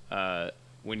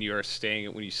 When you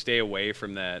stay away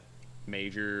from that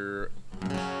major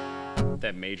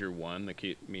one, the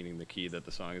key, meaning the key that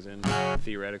the song is in,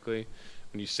 theoretically,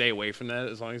 when you stay away from that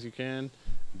as long as you can,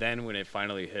 then when it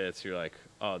finally hits, you're like,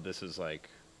 oh, this is like,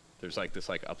 there's like this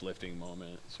like uplifting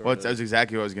moment. Well, that's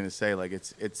exactly what I was gonna say. Like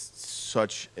it's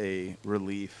such a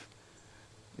relief.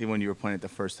 Even when you were playing it the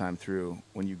first time through,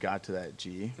 when you got to that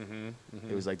G,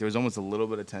 it was like there was almost a little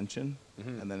bit of tension,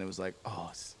 and then it was like,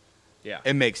 oh,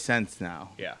 it makes sense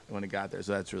now. Yeah. When it got there,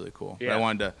 so that's really cool. Yeah. But I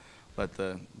wanted to let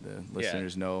the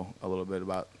listeners know a little bit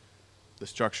about the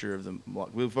structure of the.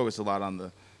 We focus a lot on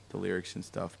the lyrics and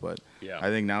stuff, but I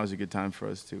think now is a good time for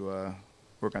us to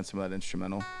work on some of that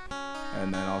instrumental,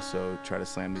 and then also try to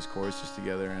slam these choruses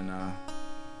together and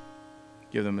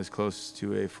give them as close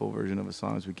to a full version of a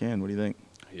song as we can. What do you think?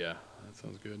 Yeah, that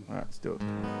sounds good. All right, let's do it.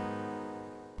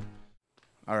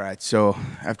 All right, so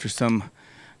after some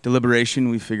deliberation,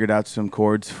 we figured out some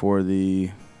chords for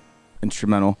the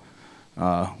instrumental.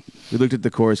 We looked at the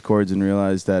chorus chords and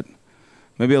realized that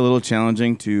maybe a little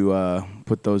challenging to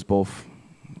put those both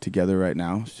together right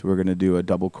now. So we're going to do a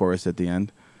double chorus at the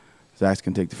end. Zach's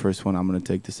going to take the first one. I'm going to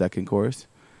take the second chorus.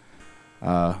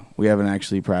 We haven't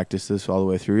actually practiced this all the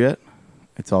way through yet.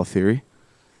 It's all theory.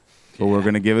 But we're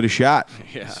going to give it a shot.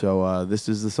 Yeah. So this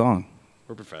is the song.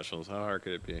 We're professionals. How hard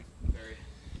could it be?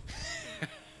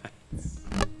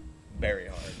 Very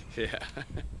hard. Yeah.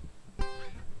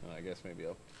 Well, I guess maybe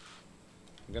I'm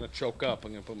going to choke up.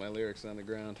 I'm going to put my lyrics on the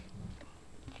ground.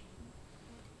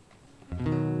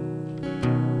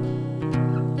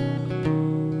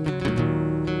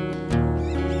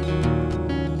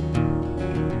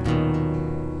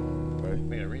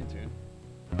 Made a ring tune.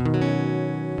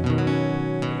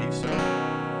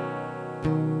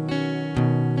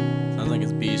 Sounds like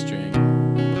it's B string.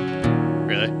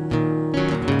 Really?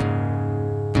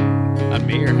 On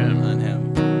me or him? On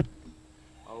him.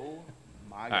 Oh,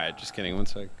 my God. All right, just kidding. One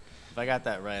sec. If I got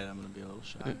that right, I'm gonna be a little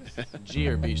shocked. G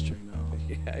or B string though?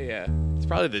 Yeah. It's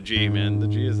probably the G, man. The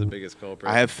G is the biggest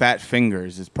culprit. I have fat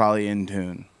fingers. It's probably in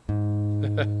tune.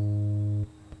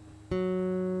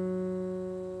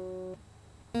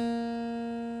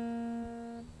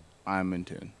 I'm in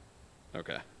tune.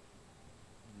 Okay.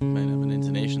 Might have an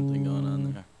intonation thing going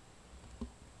on there.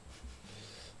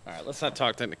 All right, let's not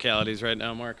talk technicalities right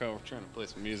now, Marco. We're trying to play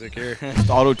some music here. Just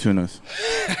auto-tune us.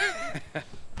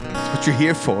 That's what you're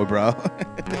here for, bro.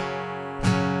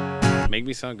 Make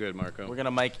me sound good, Marco. We're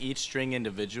gonna mic each string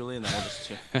individually, and then we'll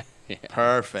just. Yeah.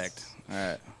 Perfect. All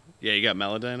right. Yeah, you got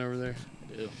Melodyne over there?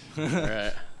 I do. All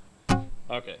right.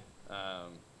 Okay.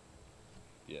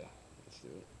 Yeah, let's do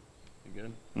it. You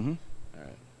good? Mm-hmm. All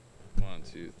right. 1,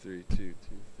 2, 3, 2, 2,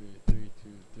 3, 3, 2,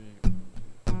 3.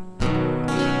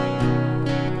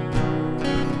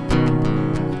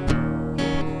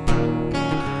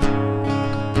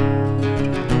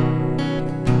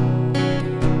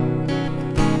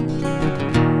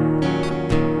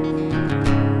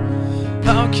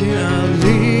 How can I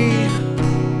leave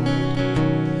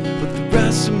with the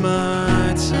rest of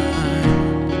my time?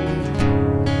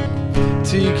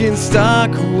 Taking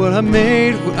stock of what I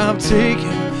made, what I'm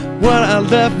taking, what I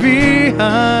left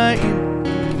behind.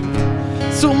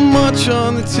 So much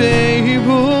on the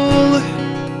table,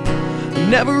 I'm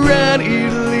never ready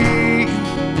to leave.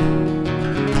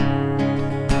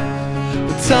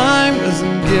 But time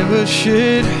doesn't give a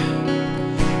shit.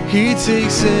 He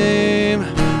takes aim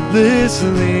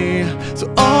aimlessly. So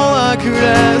all I could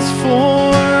ask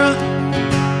for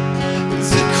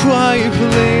is a quiet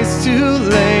place to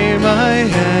lay my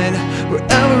head.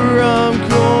 Wherever I'm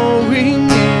going in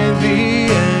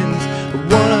the end, I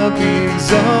wanna be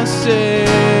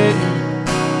exhausted.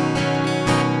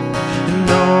 And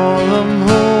all I'm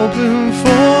hoping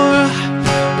for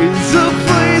is a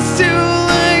place to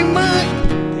lay my.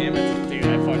 Damn it, dude, I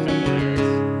fucked up the lyrics.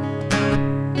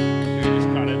 Dude, just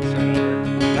cut it, start over.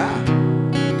 Nah.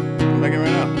 I'm making it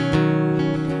right now.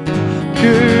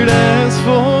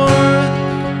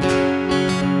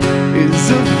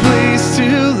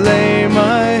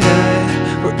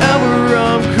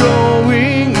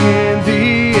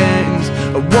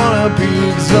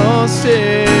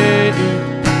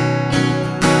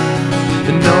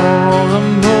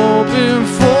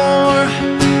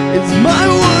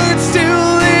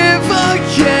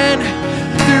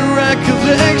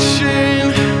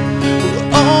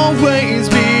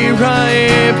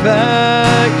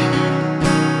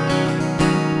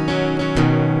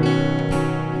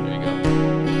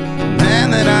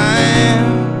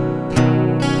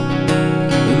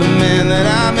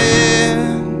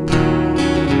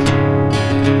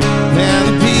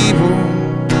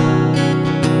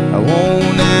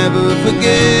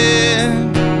 forget.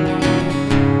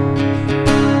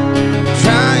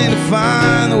 Trying to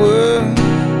find the words,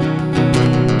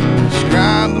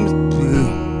 describe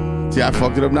them. See, I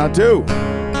fucked it up now too.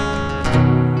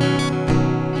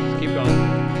 Just keep going.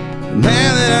 The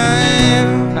man that I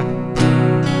am,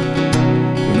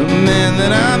 the man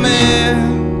that I met,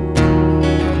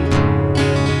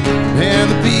 and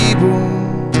the people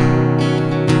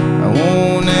I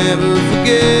won't ever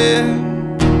forget.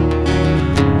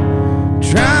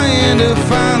 Trying to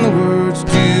find the words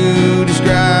to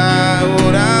describe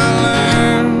what I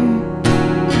learned,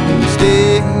 the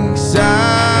mistakes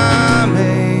I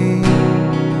made.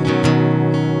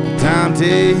 Time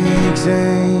takes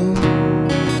aim.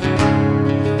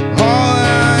 All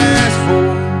I ask for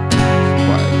is a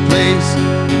quiet place to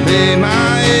lay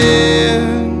my head.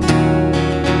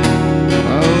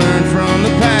 I learn from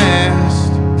the past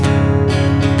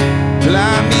till I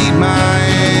meet my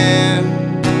end.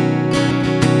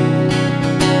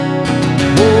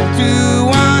 Hope to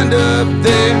wind up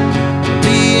there,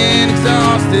 being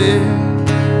exhausted.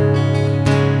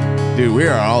 Dude, we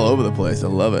are all over the place. I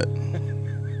love it.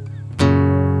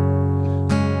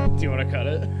 Do you want to cut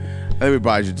it? I think we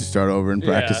probably should just start over and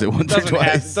practice it once or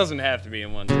twice. It doesn't have to be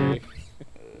in one take.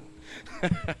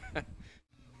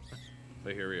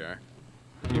 But here we are.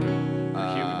 We're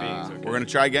human beings. Okay? We're going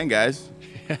to try again, guys.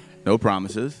 No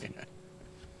promises.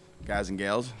 Guys and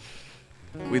gals.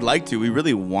 We'd like to. We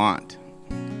really want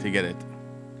to get it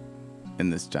in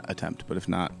this attempt. But if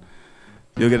not,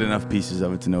 you'll get enough pieces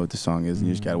of it to know what the song is, and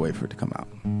you just got to wait for it to come out.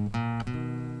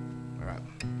 All right.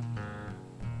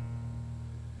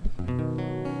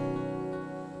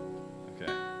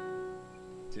 Okay.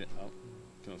 Do you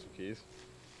want some keys?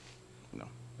 No.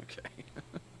 Okay.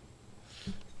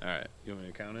 All right. You want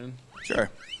me to count in? Sure.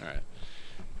 All right.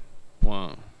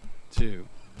 1, 2,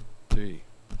 3,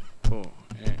 4,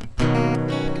 and.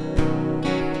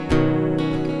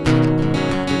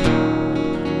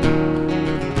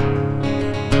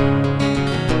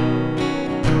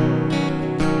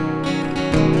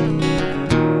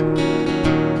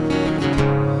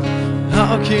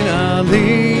 How can I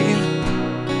leave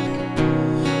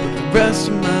the rest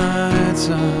of my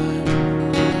time?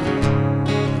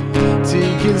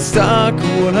 Taking stock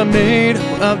of what I made,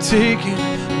 what I've taken,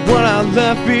 what I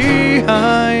left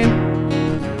behind.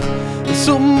 There's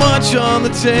so much on the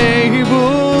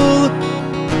table,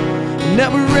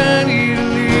 never ready to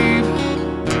leave.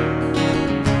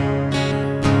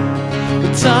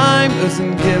 But time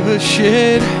doesn't give a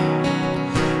shit.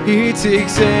 He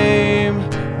takes aim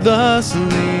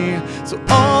thusly. So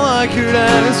all I could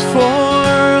ask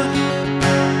for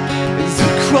is a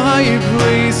quiet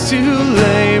place to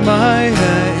lay my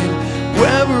head.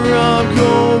 Wherever I'm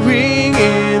going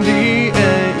in the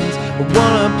end, I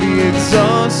wanna be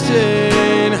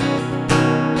exhausted.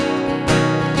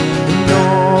 And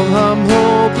all I'm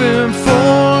hoping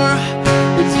for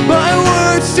is my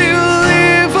words to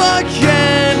live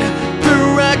again. The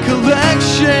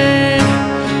recollection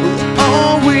will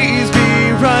always be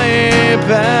right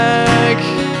back.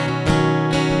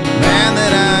 Man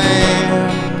that I am,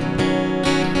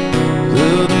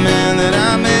 the man that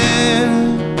I met,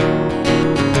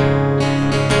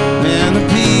 and the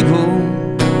people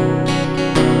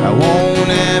I won't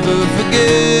ever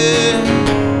forget.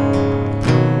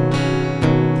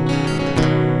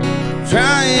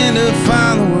 Trying to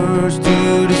find the words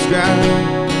to describe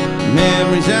the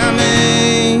memories I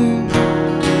made.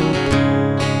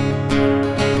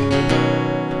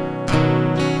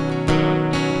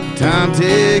 Time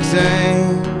takes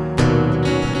aim.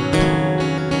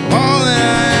 All that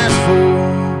I ask for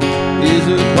is a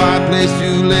quiet place to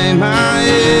lay my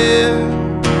head.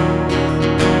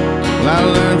 Well, I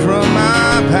learned from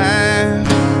my past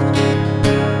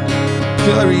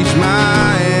till I reach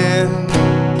my end.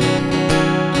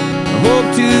 I hope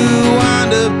to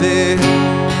wind up there,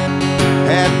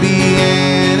 happy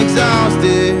and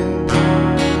exhausted,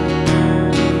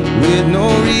 with no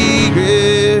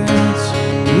regrets,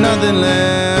 nothing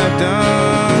left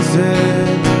unsaid.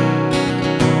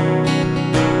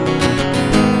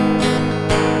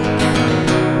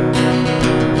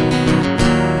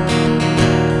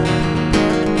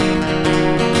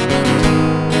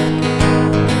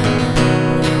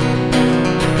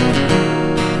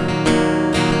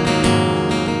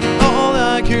 All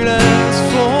I could ask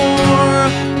for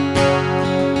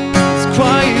is a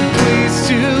quiet place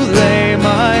to lay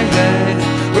my head.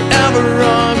 Wherever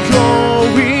I'm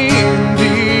going in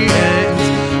the end,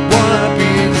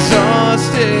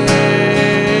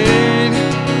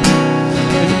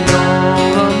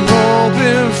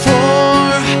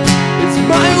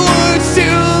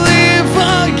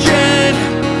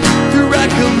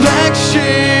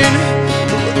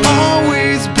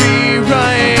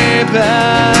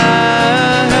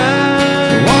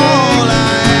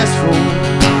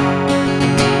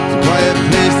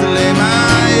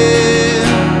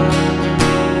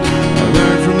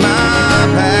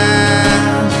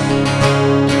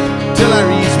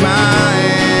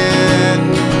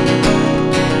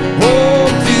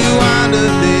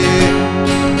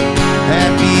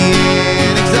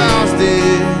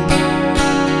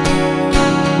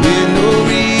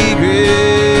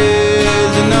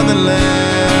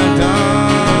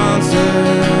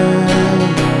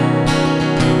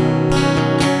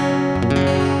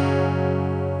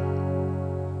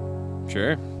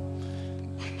 Sure.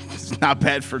 It's not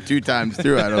bad for 2 times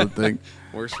through, I don't think.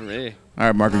 Works for me. All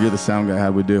right, Marco, you're the sound guy.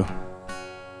 How'd we do?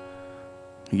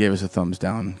 He gave us a thumbs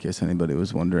down, in case anybody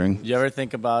was wondering. Do you ever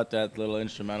think about that little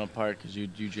instrumental part? Because you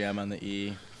jam on the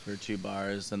E for 2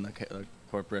 bars, and the chord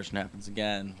progression happens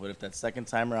again. What if that second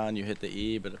time around you hit the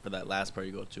E, but for that last part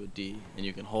you go to a D, and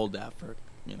you can hold that for,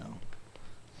 you know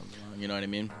what I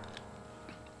mean?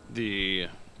 The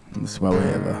This is why we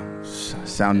have a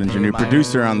sound engineer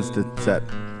producer on the set.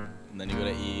 And then you go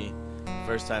to E.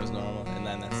 First time's normal, and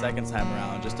then that second time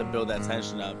around, just to build that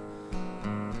tension up,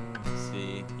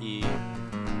 C, E,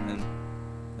 and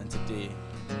then to D.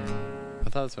 I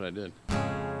thought that's what I did.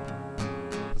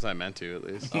 That's what I meant to, at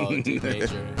least. Oh, D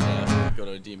major. Yeah, go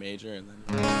to a D major, and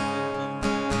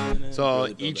then. So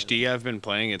really each that. D I've been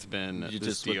playing, it's been You this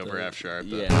just D with over the- F sharp.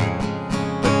 Yeah.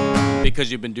 But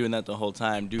because you've been doing that the whole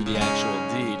time, do the actual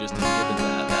D just to give it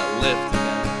that lift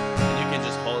again. And you can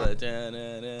just hold it.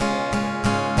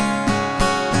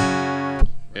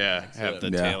 Yeah, have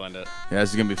the tail end it. Yeah,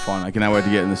 this is gonna be fun. I cannot wait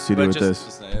to get in the studio with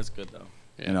this. It's good though.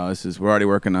 Yeah. You know, we're already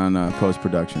working on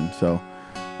post-production. So,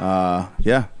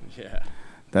 yeah, Yeah.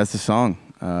 that's the song.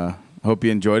 Hope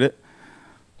you enjoyed it.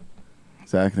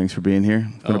 Zach, thanks for being here.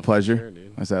 It's been a pleasure. Sure,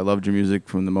 dude. I said I loved your music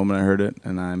from the moment I heard it,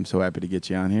 and I'm so happy to get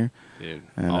you on here. Dude,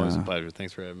 And, always a pleasure.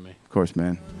 Thanks for having me. Of course,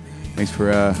 man. Thanks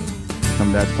for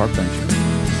coming to the Park Bench.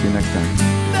 See you next time.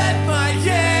 Let my